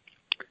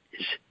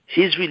 is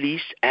his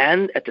release,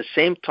 and at the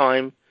same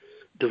time,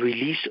 the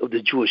release of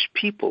the Jewish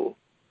people,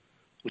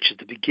 which is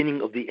the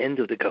beginning of the end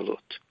of the Galut.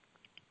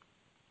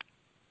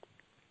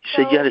 You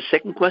said you had a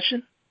second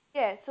question?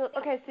 Yeah, so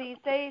you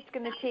say it's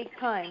going to take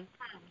time.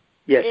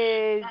 Yes.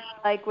 Is,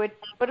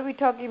 what are we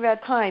talking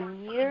about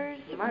time? Years?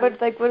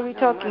 What are we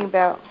talking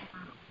about?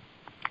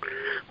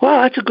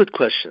 Well, that's a good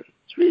question.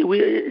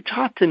 It's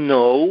hard to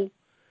know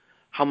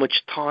how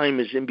much time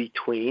is in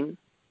between,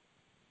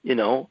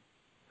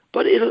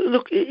 But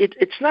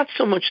it's not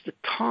so much the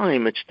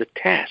time, it's the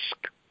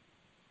task.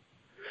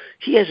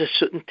 He has a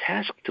certain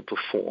task to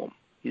perform,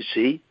 you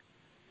see.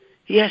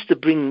 He has to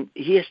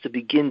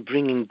begin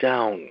bringing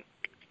down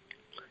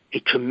a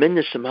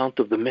tremendous amount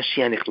of the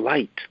Messianic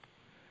light,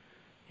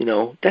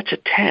 That's a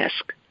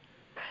task.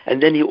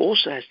 And then he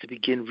also has to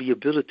begin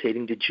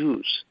rehabilitating the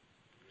Jews.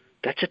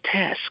 That's a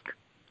task.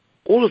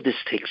 All of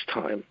this takes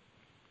time.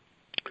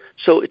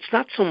 So it's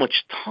not so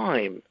much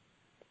time,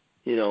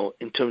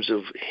 in terms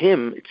of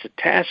him. It's a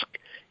task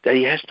that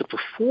he has to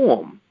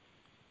perform,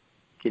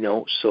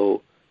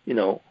 So,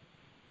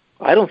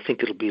 I don't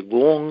think it'll be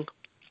long.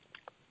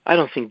 I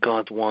don't think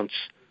God wants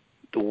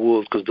the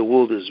world, because the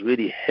world is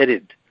really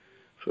headed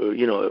for,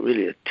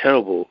 really a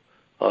terrible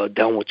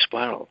downward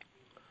spiral.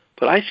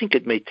 But I think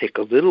it may take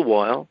a little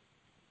while,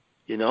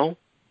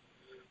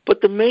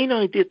 But the main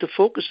idea to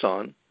focus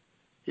on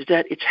is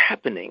that it's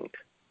happening,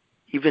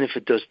 even if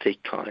it does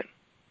take time.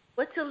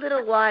 What's a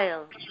little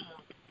while?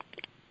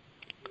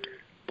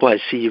 Boy, I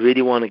see you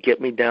really want to get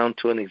me down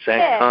to an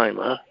exact time,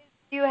 huh?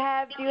 Do you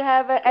have any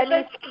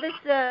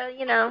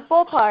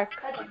ballpark?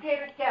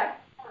 educated guess?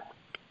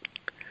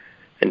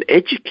 An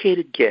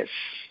educated guess.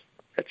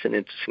 That's an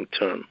interesting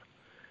term.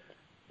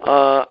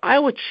 I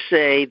would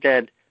say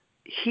that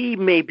he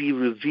may be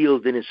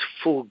revealed in his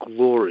full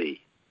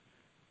glory,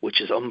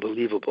 which is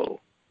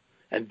unbelievable.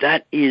 And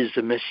that is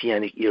the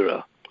Messianic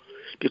era.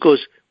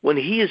 Because when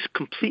he is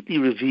completely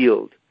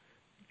revealed,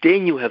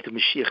 then you have the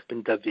Mashiach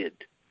ben David.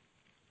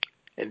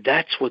 And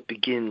that's what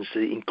begins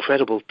the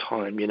incredible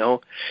time,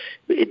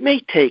 It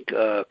may take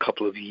a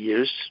couple of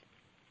years,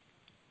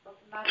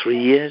 3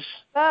 years.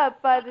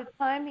 But by the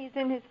time he's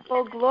in his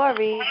full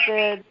glory,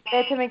 the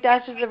Beit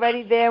HaMikdash is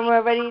already there and we're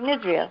already in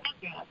Israel.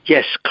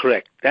 Yes,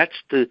 correct. That's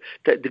the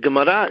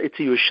Gemara, it's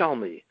a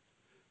Yerushalmi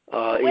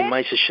in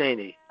Ma'aseh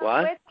Sheni.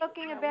 What? We're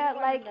talking about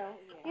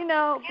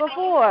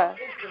before,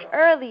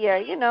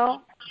 earlier,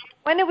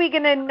 When are we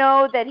going to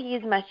know that he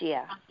is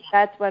Mashiach?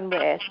 That's when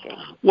we're asking.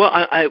 Well,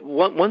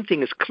 one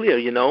thing is clear,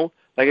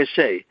 like I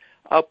say,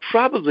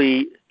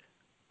 probably,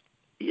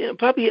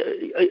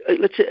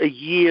 let's say a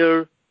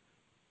year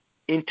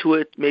into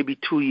it, maybe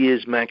 2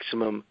 years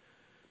maximum.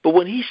 But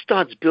when he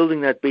starts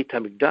building that Beit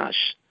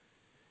HaMikdash,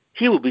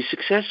 he will be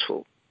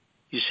successful,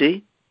 you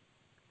see?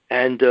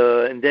 And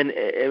then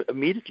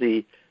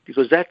immediately,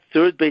 because that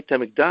third Beit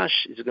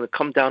HaMikdash is going to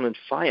come down in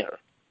fire,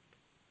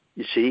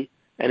 you see?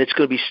 And it's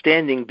going to be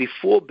standing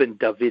before Ben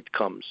David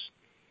comes,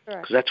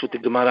 because that's what the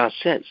Gemara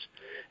says.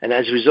 And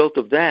as a result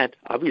of that,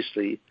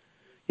 obviously,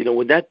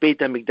 when that Beit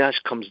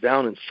HaMikdash comes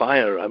down in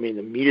fire,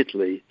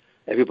 immediately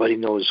everybody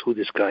knows who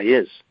this guy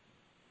is.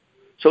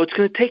 So it's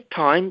going to take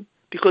time,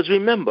 because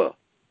remember,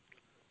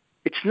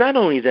 it's not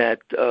only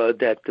that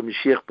the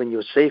Mashiach ben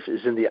Yosef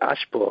is in the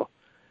Ashpor,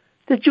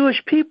 the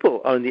Jewish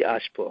people are in the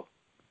Ashpor.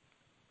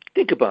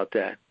 Think about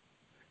that.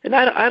 And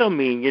I don't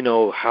mean,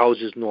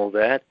 houses and all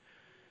that.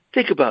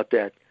 Think about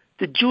that.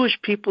 The Jewish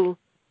people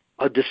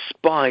are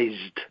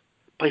despised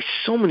by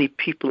so many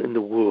people in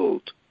the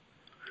world.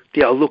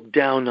 They are looked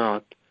down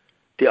on.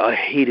 They are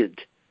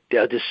hated. They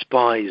are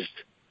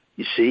despised.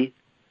 You see?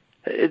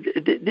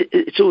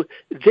 So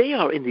they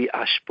are in the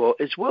Ashpor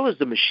as well as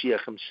the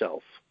Mashiach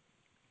himself.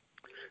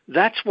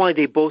 That's why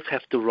they both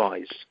have to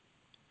rise.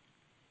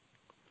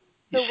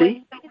 You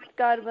see? When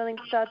God willing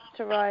starts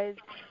to rise,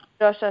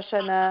 Rosh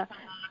Hashanah,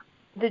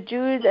 the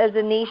Jews as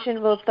a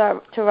nation will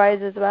start to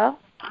rise as well?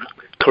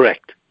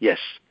 Correct. Yes.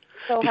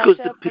 So because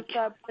the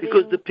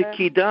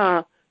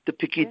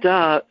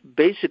Pekidah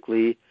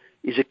basically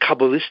is a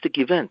Kabbalistic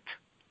event.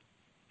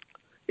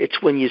 It's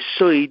when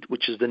Yesod,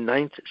 which is the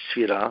 9th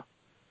Sfirah,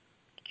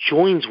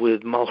 joins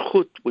with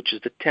Malchut, which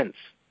is the 10th.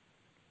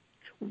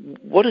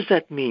 What does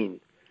that mean?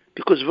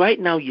 Because right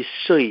now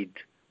Yesod,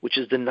 which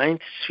is the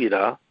 9th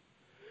Sfirah,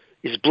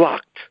 is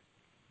blocked.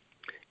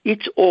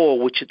 Its ore,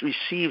 which it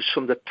receives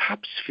from the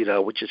top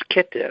Sfirah, which is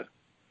Keter,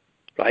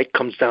 right,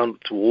 comes down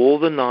through all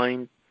the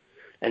 9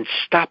 and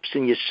stops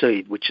in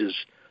Yesod, which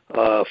is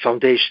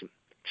foundation.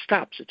 It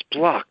stops. It's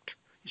blocked,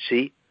 you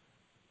see.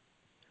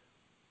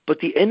 But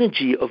the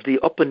energy of the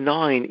upper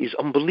 9 is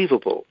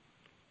unbelievable.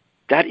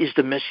 That is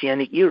the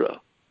Messianic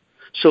era.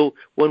 So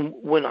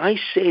when I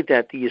say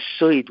that the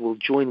Yesod will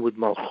join with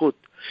Malchut,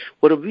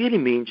 what it really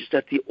means is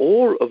that the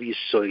ore of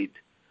Yesod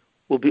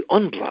will be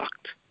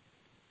unblocked,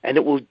 and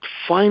it will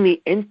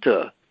finally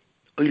enter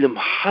Olam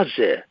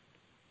Hazeh,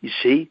 you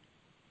see,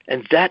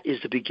 and that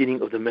is the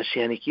beginning of the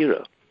Messianic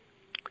era.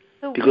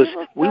 So because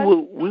we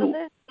will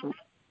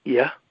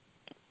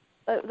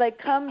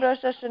come Rosh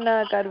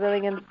Hashanah, God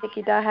willing, and the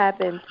Pekidah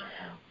happens,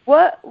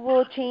 what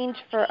will change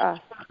for us?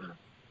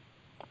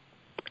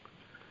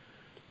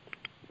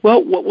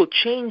 Well, what will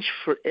change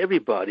for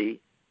everybody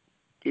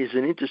is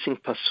an interesting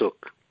pasuk.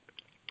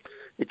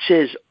 It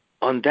says,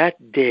 on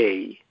that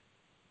day,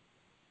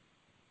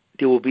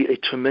 there will be a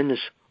tremendous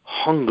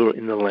hunger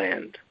in the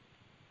land.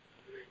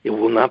 It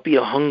will not be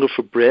a hunger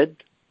for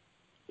bread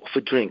or for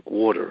drink,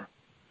 water,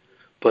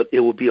 but it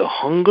will be a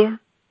hunger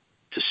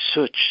to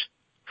search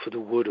for the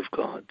Word of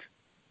God.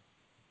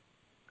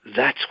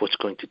 That's what's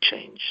going to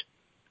change.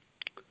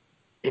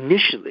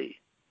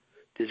 Initially,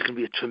 there's going to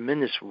be a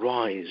tremendous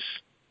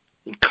rise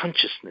in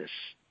consciousness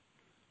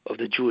of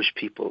the Jewish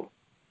people.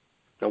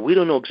 Now, we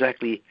don't know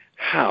exactly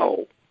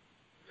how,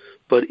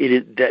 but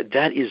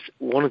that is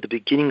one of the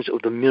beginnings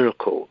of the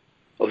miracle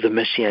of the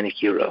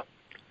Messianic era.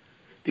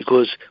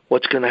 Because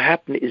what's going to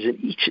happen is in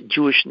each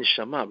Jewish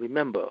neshama,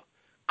 remember,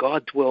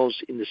 God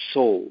dwells in the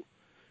soul,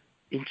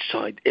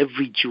 inside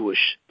every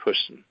Jewish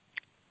person.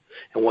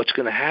 And what's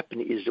going to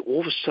happen is that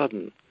all of a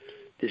sudden,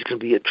 there's going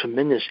to be a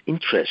tremendous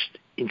interest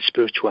in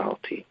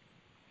spirituality.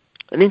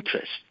 An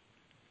interest.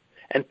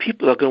 And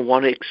people are going to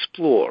want to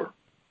explore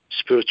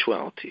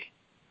spirituality.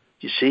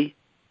 You see?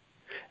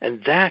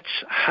 And that's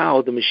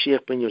how the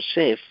Mashiach ben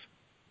Yosef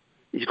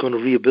is going to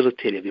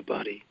rehabilitate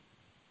everybody.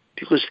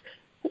 Because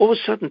all of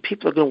a sudden,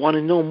 people are going to want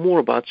to know more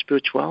about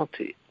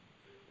spirituality.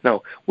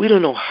 Now, we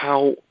don't know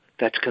how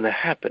that's going to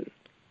happen,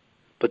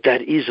 but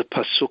that is a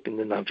pasuk in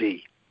the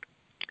Navi.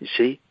 You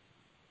see?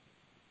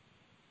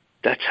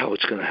 That's how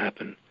it's going to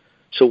happen.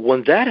 So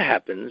when that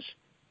happens,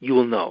 you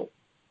will know.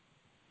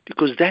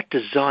 Because that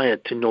desire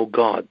to know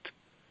God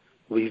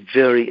will be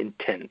very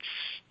intense.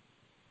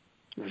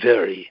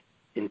 Very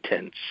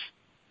intense.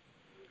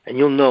 And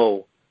you'll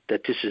know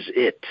that this is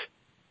it.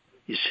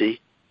 You see?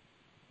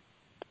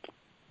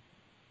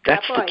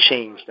 That's Rabbi, the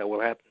change that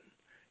will happen,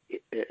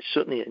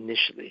 certainly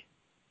initially.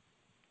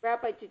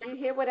 Rabbi, did you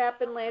hear what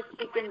happened last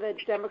week in the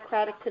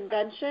Democratic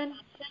Convention?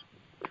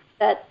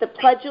 That the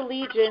Pledge of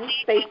Allegiance,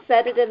 they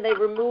said it and they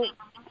removed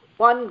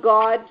one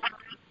God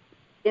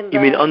in the... You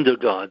mean under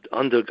God?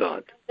 Under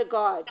God. Under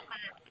God.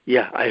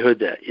 Yeah, I heard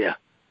that, yeah.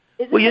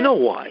 Isn't well, you know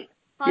why.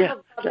 Yeah.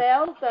 Of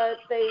Babel, that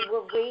they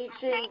were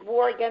waging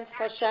war against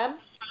Hashem?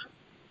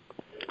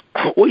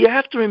 Well, you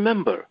have to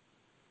remember,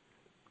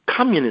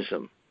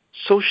 communism,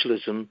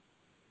 socialism,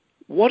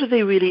 what are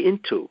they really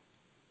into?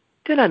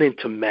 They're not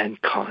into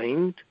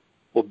mankind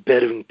or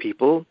bettering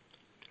people.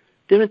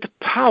 They're into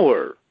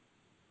power.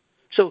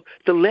 So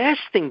the last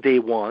thing they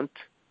want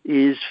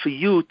is for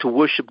you to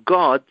worship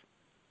God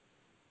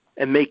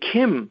and make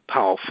Him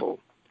powerful.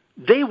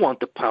 They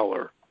want the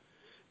power.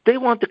 They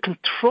want the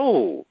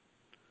control,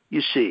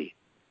 you see.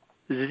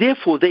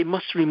 Therefore, they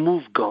must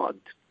remove God.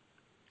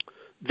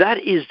 That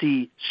is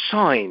the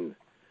sign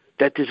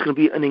that there's going to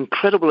be an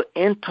incredible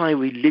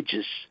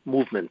anti-religious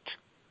movement,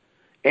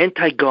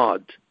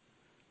 anti-God,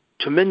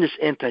 tremendous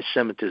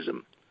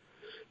anti-Semitism.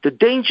 The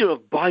danger of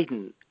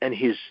Biden and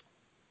his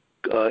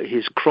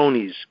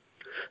cronies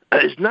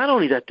is not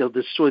only that they'll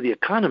destroy the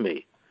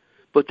economy,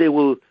 but they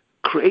will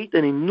create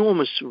an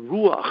enormous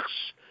ruach,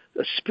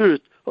 a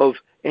spirit of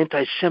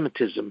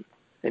anti-Semitism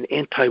and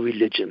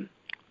anti-religion.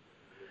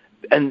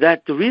 And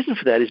that the reason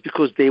for that is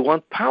because they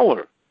want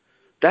power.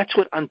 That's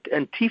what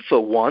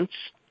Antifa wants.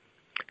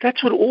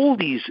 That's what all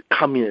these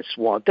communists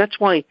want. That's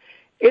why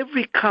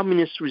every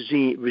communist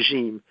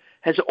regime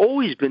has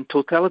always been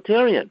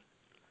totalitarian,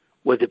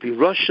 whether it be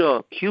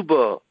Russia,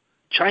 Cuba,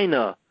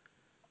 China,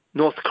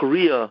 North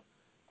Korea.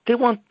 They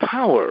want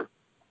power.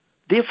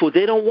 Therefore,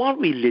 they don't want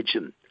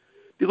religion,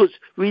 because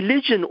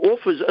religion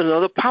offers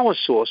another power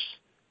source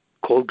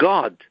called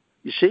God,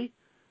 you see?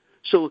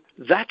 So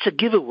that's a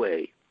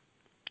giveaway.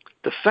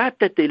 The fact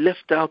that they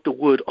left out the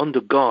word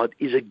under God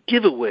is a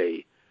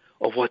giveaway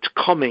of what's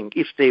coming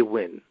if they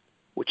win,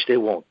 which they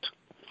won't.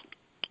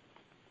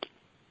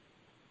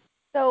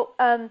 So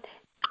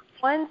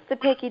once the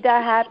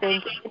Pekidah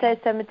happens,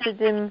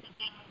 anti-Semitism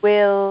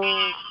will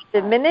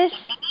diminish?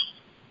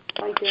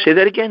 Say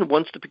that again.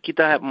 Once the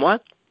Pekidah happens,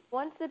 what?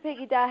 Once the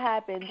Pekidah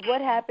happens,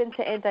 what happens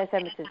to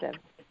anti-Semitism?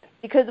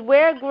 Because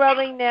we're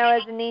growing now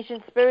as a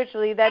nation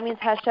spiritually, that means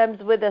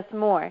Hashem's with us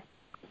more.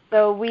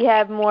 So we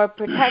have more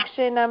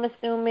protection, I'm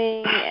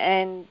assuming,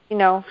 and, you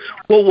know.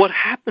 Well, what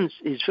happens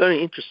is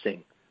very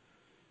interesting,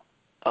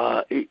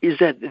 is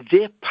that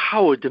their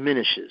power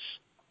diminishes.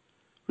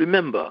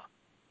 Remember,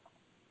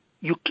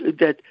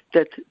 that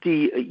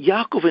the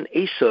Yaakov and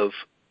Esav,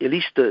 at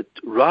least the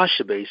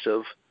Rosh of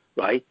Esav,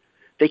 right,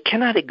 they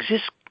cannot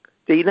exist,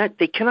 they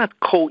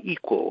cannot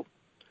co-equal.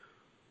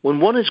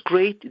 When one is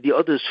great, the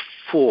other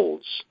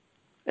falls,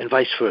 and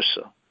vice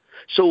versa.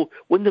 So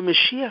when the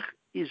Mashiach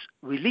is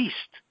released,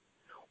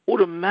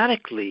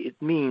 automatically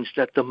it means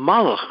that the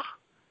Malach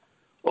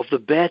of the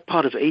bad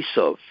part of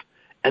Esav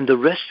and the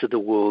rest of the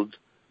world,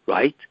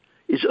 right,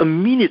 is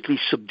immediately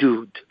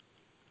subdued.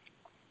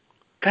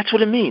 That's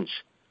what it means.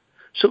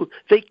 So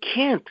they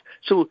can't,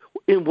 so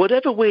in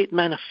whatever way it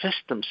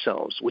manifests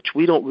themselves, which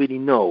we don't really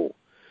know,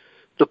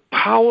 the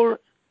power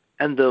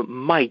and the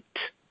might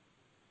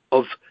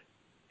of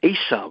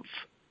Esav,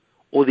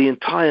 or the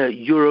entire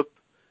Europe,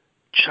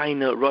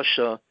 China,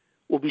 Russia,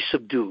 will be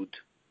subdued.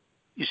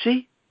 You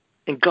see?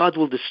 And God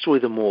will destroy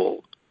them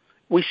all.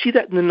 We see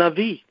that in the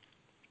Navi.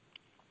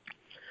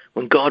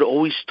 When God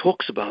always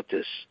talks about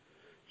this,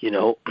 you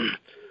know,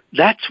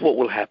 that's what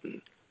will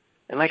happen.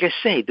 And like I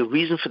say, the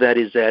reason for that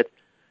is that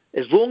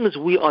as long as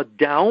we are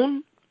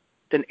down,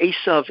 then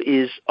Esav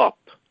is up.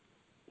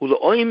 But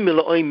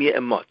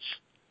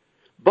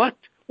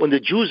when the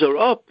Jews are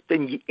up,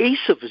 then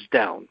Esav is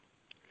down.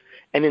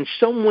 And in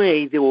some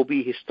way there will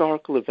be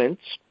historical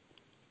events,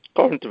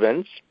 current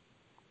events,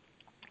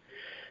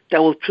 that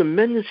will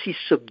tremendously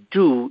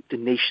subdue the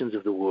nations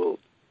of the world.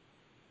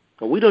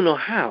 Now, we don't know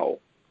how,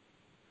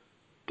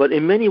 but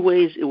in many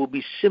ways it will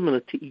be similar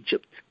to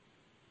Egypt.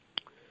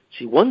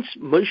 See, once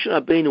Moshe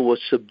Rabbeinu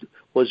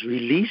was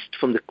released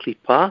from the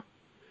Klippah,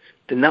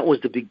 then that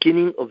was the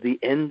beginning of the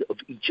end of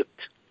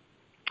Egypt,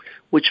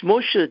 which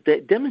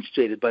Moshe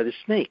demonstrated by the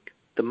snake,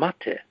 the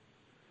Mateh,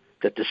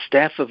 that the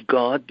staff of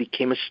God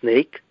became a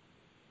snake,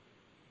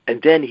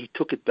 and then he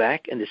took it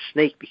back, and the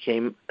snake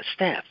became a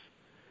staff.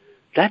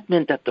 That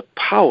meant that the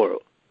power,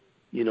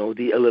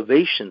 the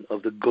elevation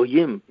of the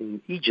Goyim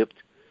in Egypt,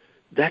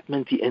 that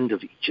meant the end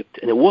of Egypt,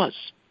 and it was.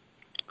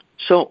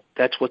 So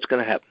that's what's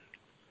going to happen.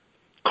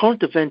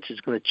 Current events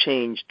is going to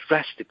change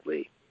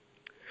drastically.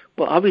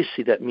 Well,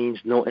 obviously that means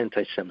no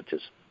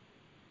anti-Semitism.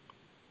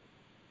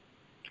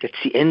 That's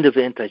the end of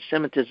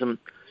anti-Semitism.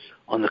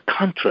 On the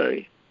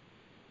contrary,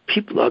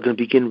 people are going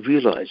to begin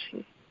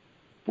realizing,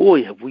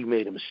 boy, have we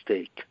made a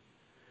mistake,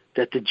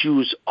 that the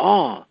Jews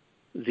are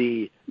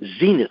the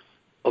zenith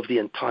of the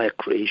entire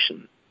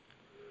creation,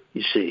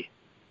 you see.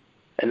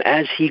 And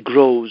as he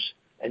grows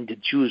and the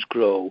Jews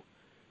grow,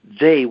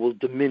 they will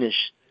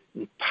diminish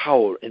in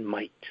power and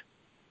might.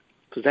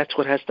 Because that's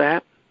what has to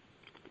happen.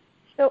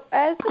 So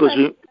as the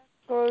Mashiach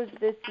grows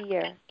this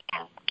year,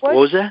 what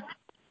was that?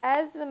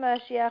 As the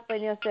Mashiach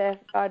ben Yosef,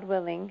 God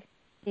willing,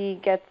 he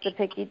gets the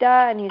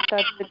Pekidah and he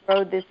starts to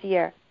grow this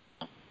year,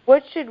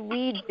 what should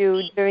we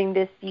do during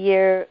this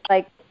year?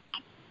 Like,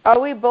 are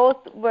we both,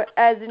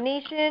 as a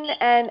nation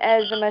and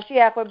as the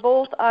Mashiach, we're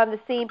both on the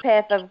same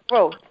path of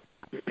growth.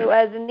 So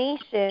as a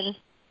nation,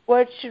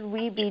 what should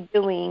we be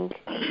doing?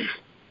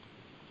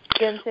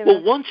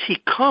 Well, once he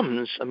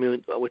comes, we're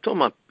talking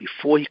about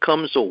before he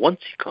comes or once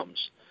he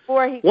comes.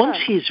 Once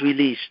he's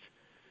released,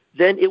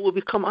 then it will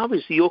become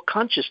obvious. Your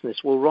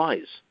consciousness will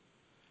rise.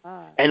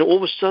 And all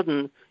of a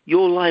sudden,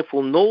 your life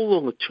will no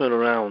longer turn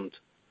around,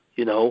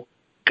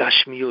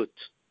 gashmiut,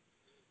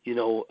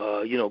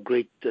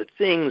 great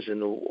things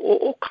and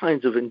all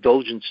kinds of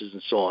indulgences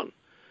and so on.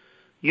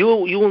 You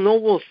will no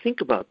longer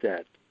think about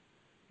that.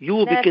 You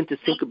will begin to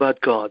think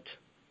about God.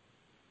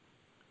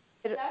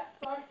 That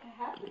started to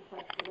happen to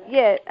us already.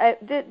 Yeah,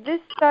 this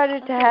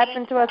started to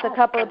happen to us a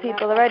couple of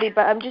people already,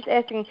 but I'm just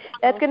asking,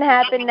 that's going to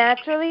happen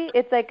naturally?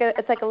 It's like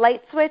a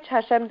light switch?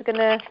 Hashem's going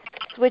to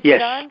switch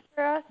it on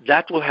for us?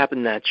 That will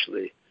happen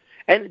naturally.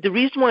 And the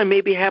reason why it may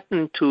be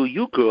happening to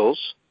you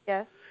girls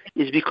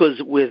is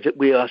because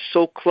we are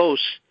so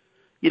close.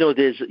 You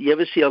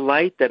ever see a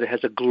light that it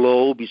has a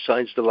glow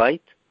besides the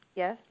light?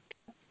 Yes.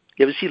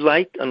 You ever see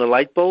light on a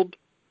light bulb?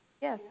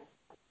 Yes.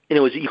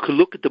 Anyways, you could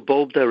look at the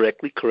bulb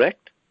directly,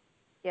 correct?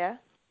 Yeah.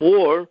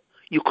 Or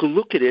you could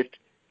look at it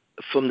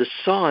from the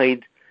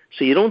side,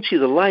 so you don't see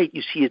the light,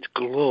 you see its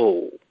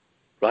glow,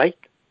 right?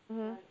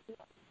 Mm-hmm.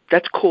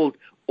 That's called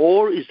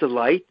Or is the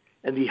light,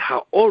 and the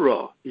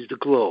Ha'ora is the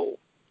glow.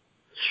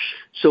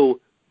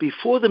 So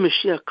before the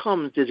Mashiach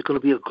comes, there's going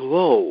to be a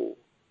glow,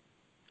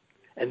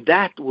 and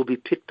that will be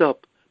picked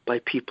up by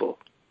people.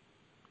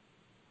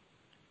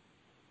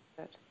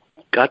 Good.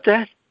 Got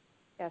that?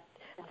 Yes.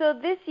 So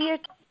this year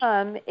to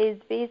come is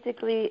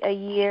basically a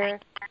year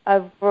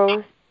of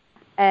growth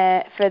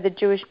for the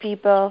Jewish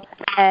people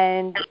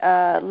and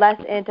less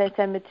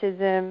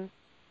anti-Semitism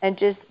and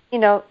just,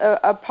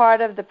 a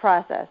part of the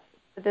process.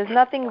 But there's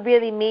nothing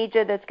really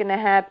major that's going to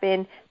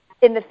happen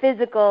in the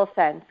physical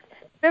sense.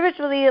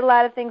 Spiritually, a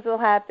lot of things will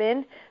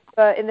happen,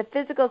 but in the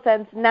physical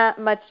sense, not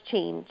much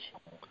change.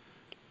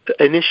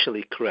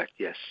 Initially, correct,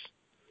 yes.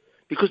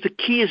 Because the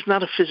key is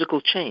not a physical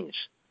change.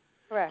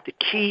 Correct. The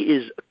key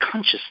is a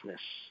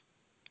consciousness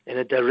and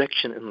a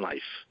direction in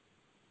life.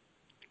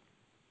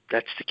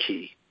 That's the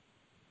key.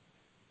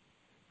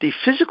 The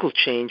physical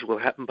change will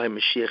happen by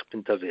Mashiach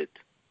ben David.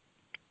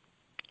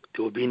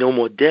 There will be no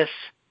more death,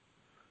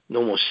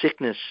 no more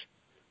sickness,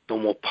 no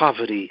more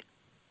poverty.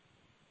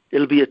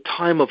 It'll be a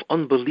time of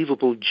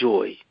unbelievable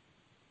joy.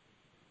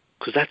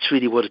 Because that's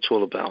really what it's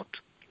all about.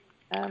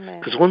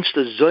 Because once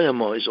the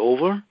Zoyama is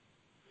over,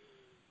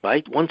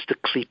 right, once the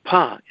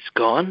Klippah is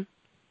gone,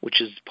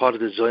 which is part of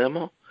the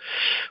Zoyama,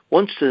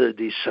 once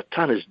the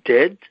Satan is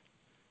dead,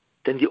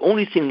 then the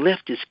only thing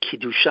left is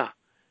Kiddusha,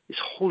 is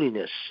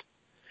holiness.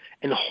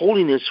 And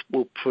holiness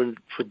will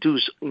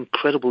produce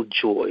incredible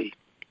joy,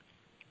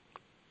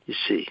 you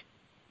see.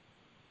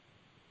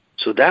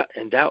 So that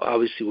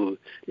obviously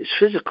is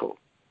physical.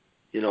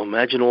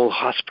 Imagine all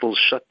hospitals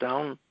shut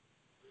down.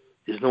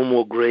 There's no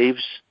more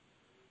graves.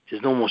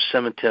 There's no more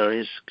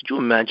cemeteries. Could you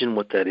imagine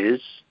what that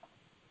is?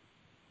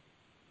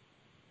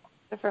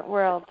 Different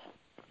world.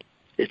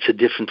 It's a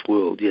different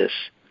world, yes.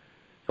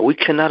 And we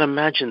cannot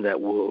imagine that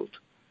world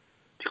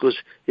because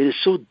it is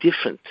so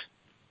different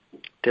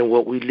than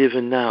what we live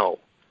in now.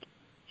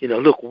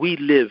 Look, we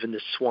live in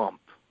the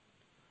swamp.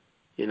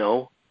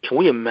 Can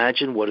we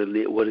imagine what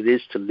it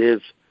is to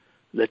live,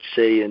 let's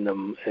say, in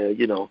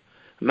the,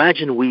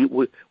 imagine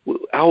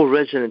our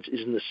residence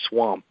is in the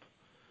swamp.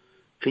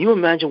 Can you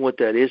imagine what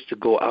that is to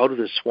go out of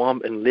the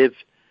swamp and live,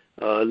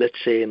 let's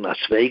say, in Las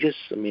Vegas?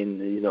 Or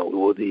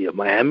the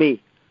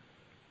Miami.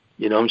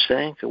 You know what I'm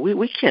saying?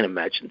 We can't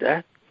imagine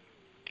that.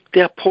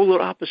 They are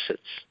polar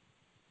opposites.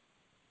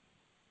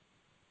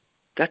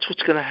 That's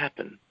what's going to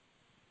happen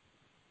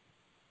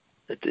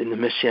in the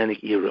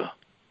Messianic era.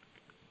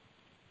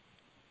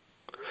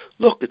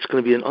 look, it's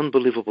going to be an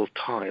unbelievable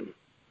time.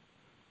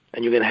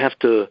 And you're going to have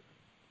to,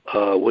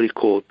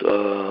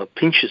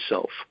 pinch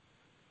yourself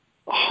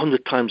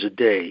 100 times a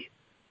day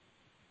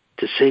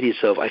to say to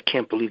yourself, I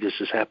can't believe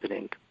this is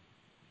happening.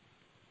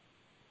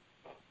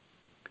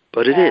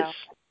 But it is.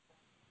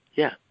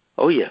 Yeah.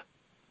 Oh, yeah.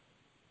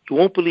 You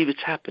won't believe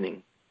it's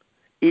happening.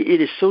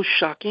 It is so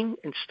shocking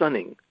and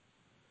stunning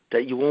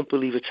that you won't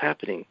believe it's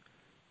happening,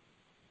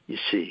 you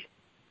see.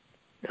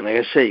 And like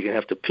I say, you're going to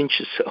have to pinch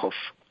yourself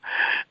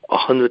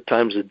 100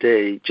 times a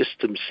day just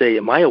to say,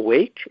 am I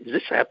awake? Is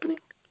this happening?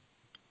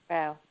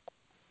 Wow.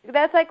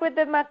 That's like with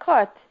the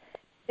makot.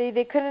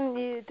 They couldn't,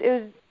 it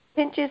was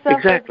pinch yourself.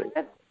 Exactly.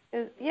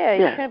 You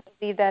couldn't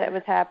believe that it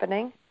was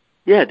happening.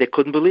 Yeah, they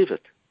couldn't believe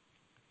it.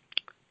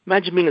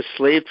 Imagine being a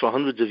slave for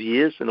hundreds of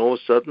years and all of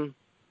a sudden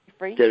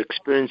Free. They're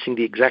experiencing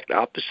the exact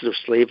opposite of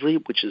slavery,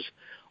 which is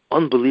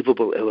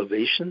unbelievable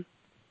elevation.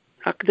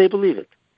 How could they believe it?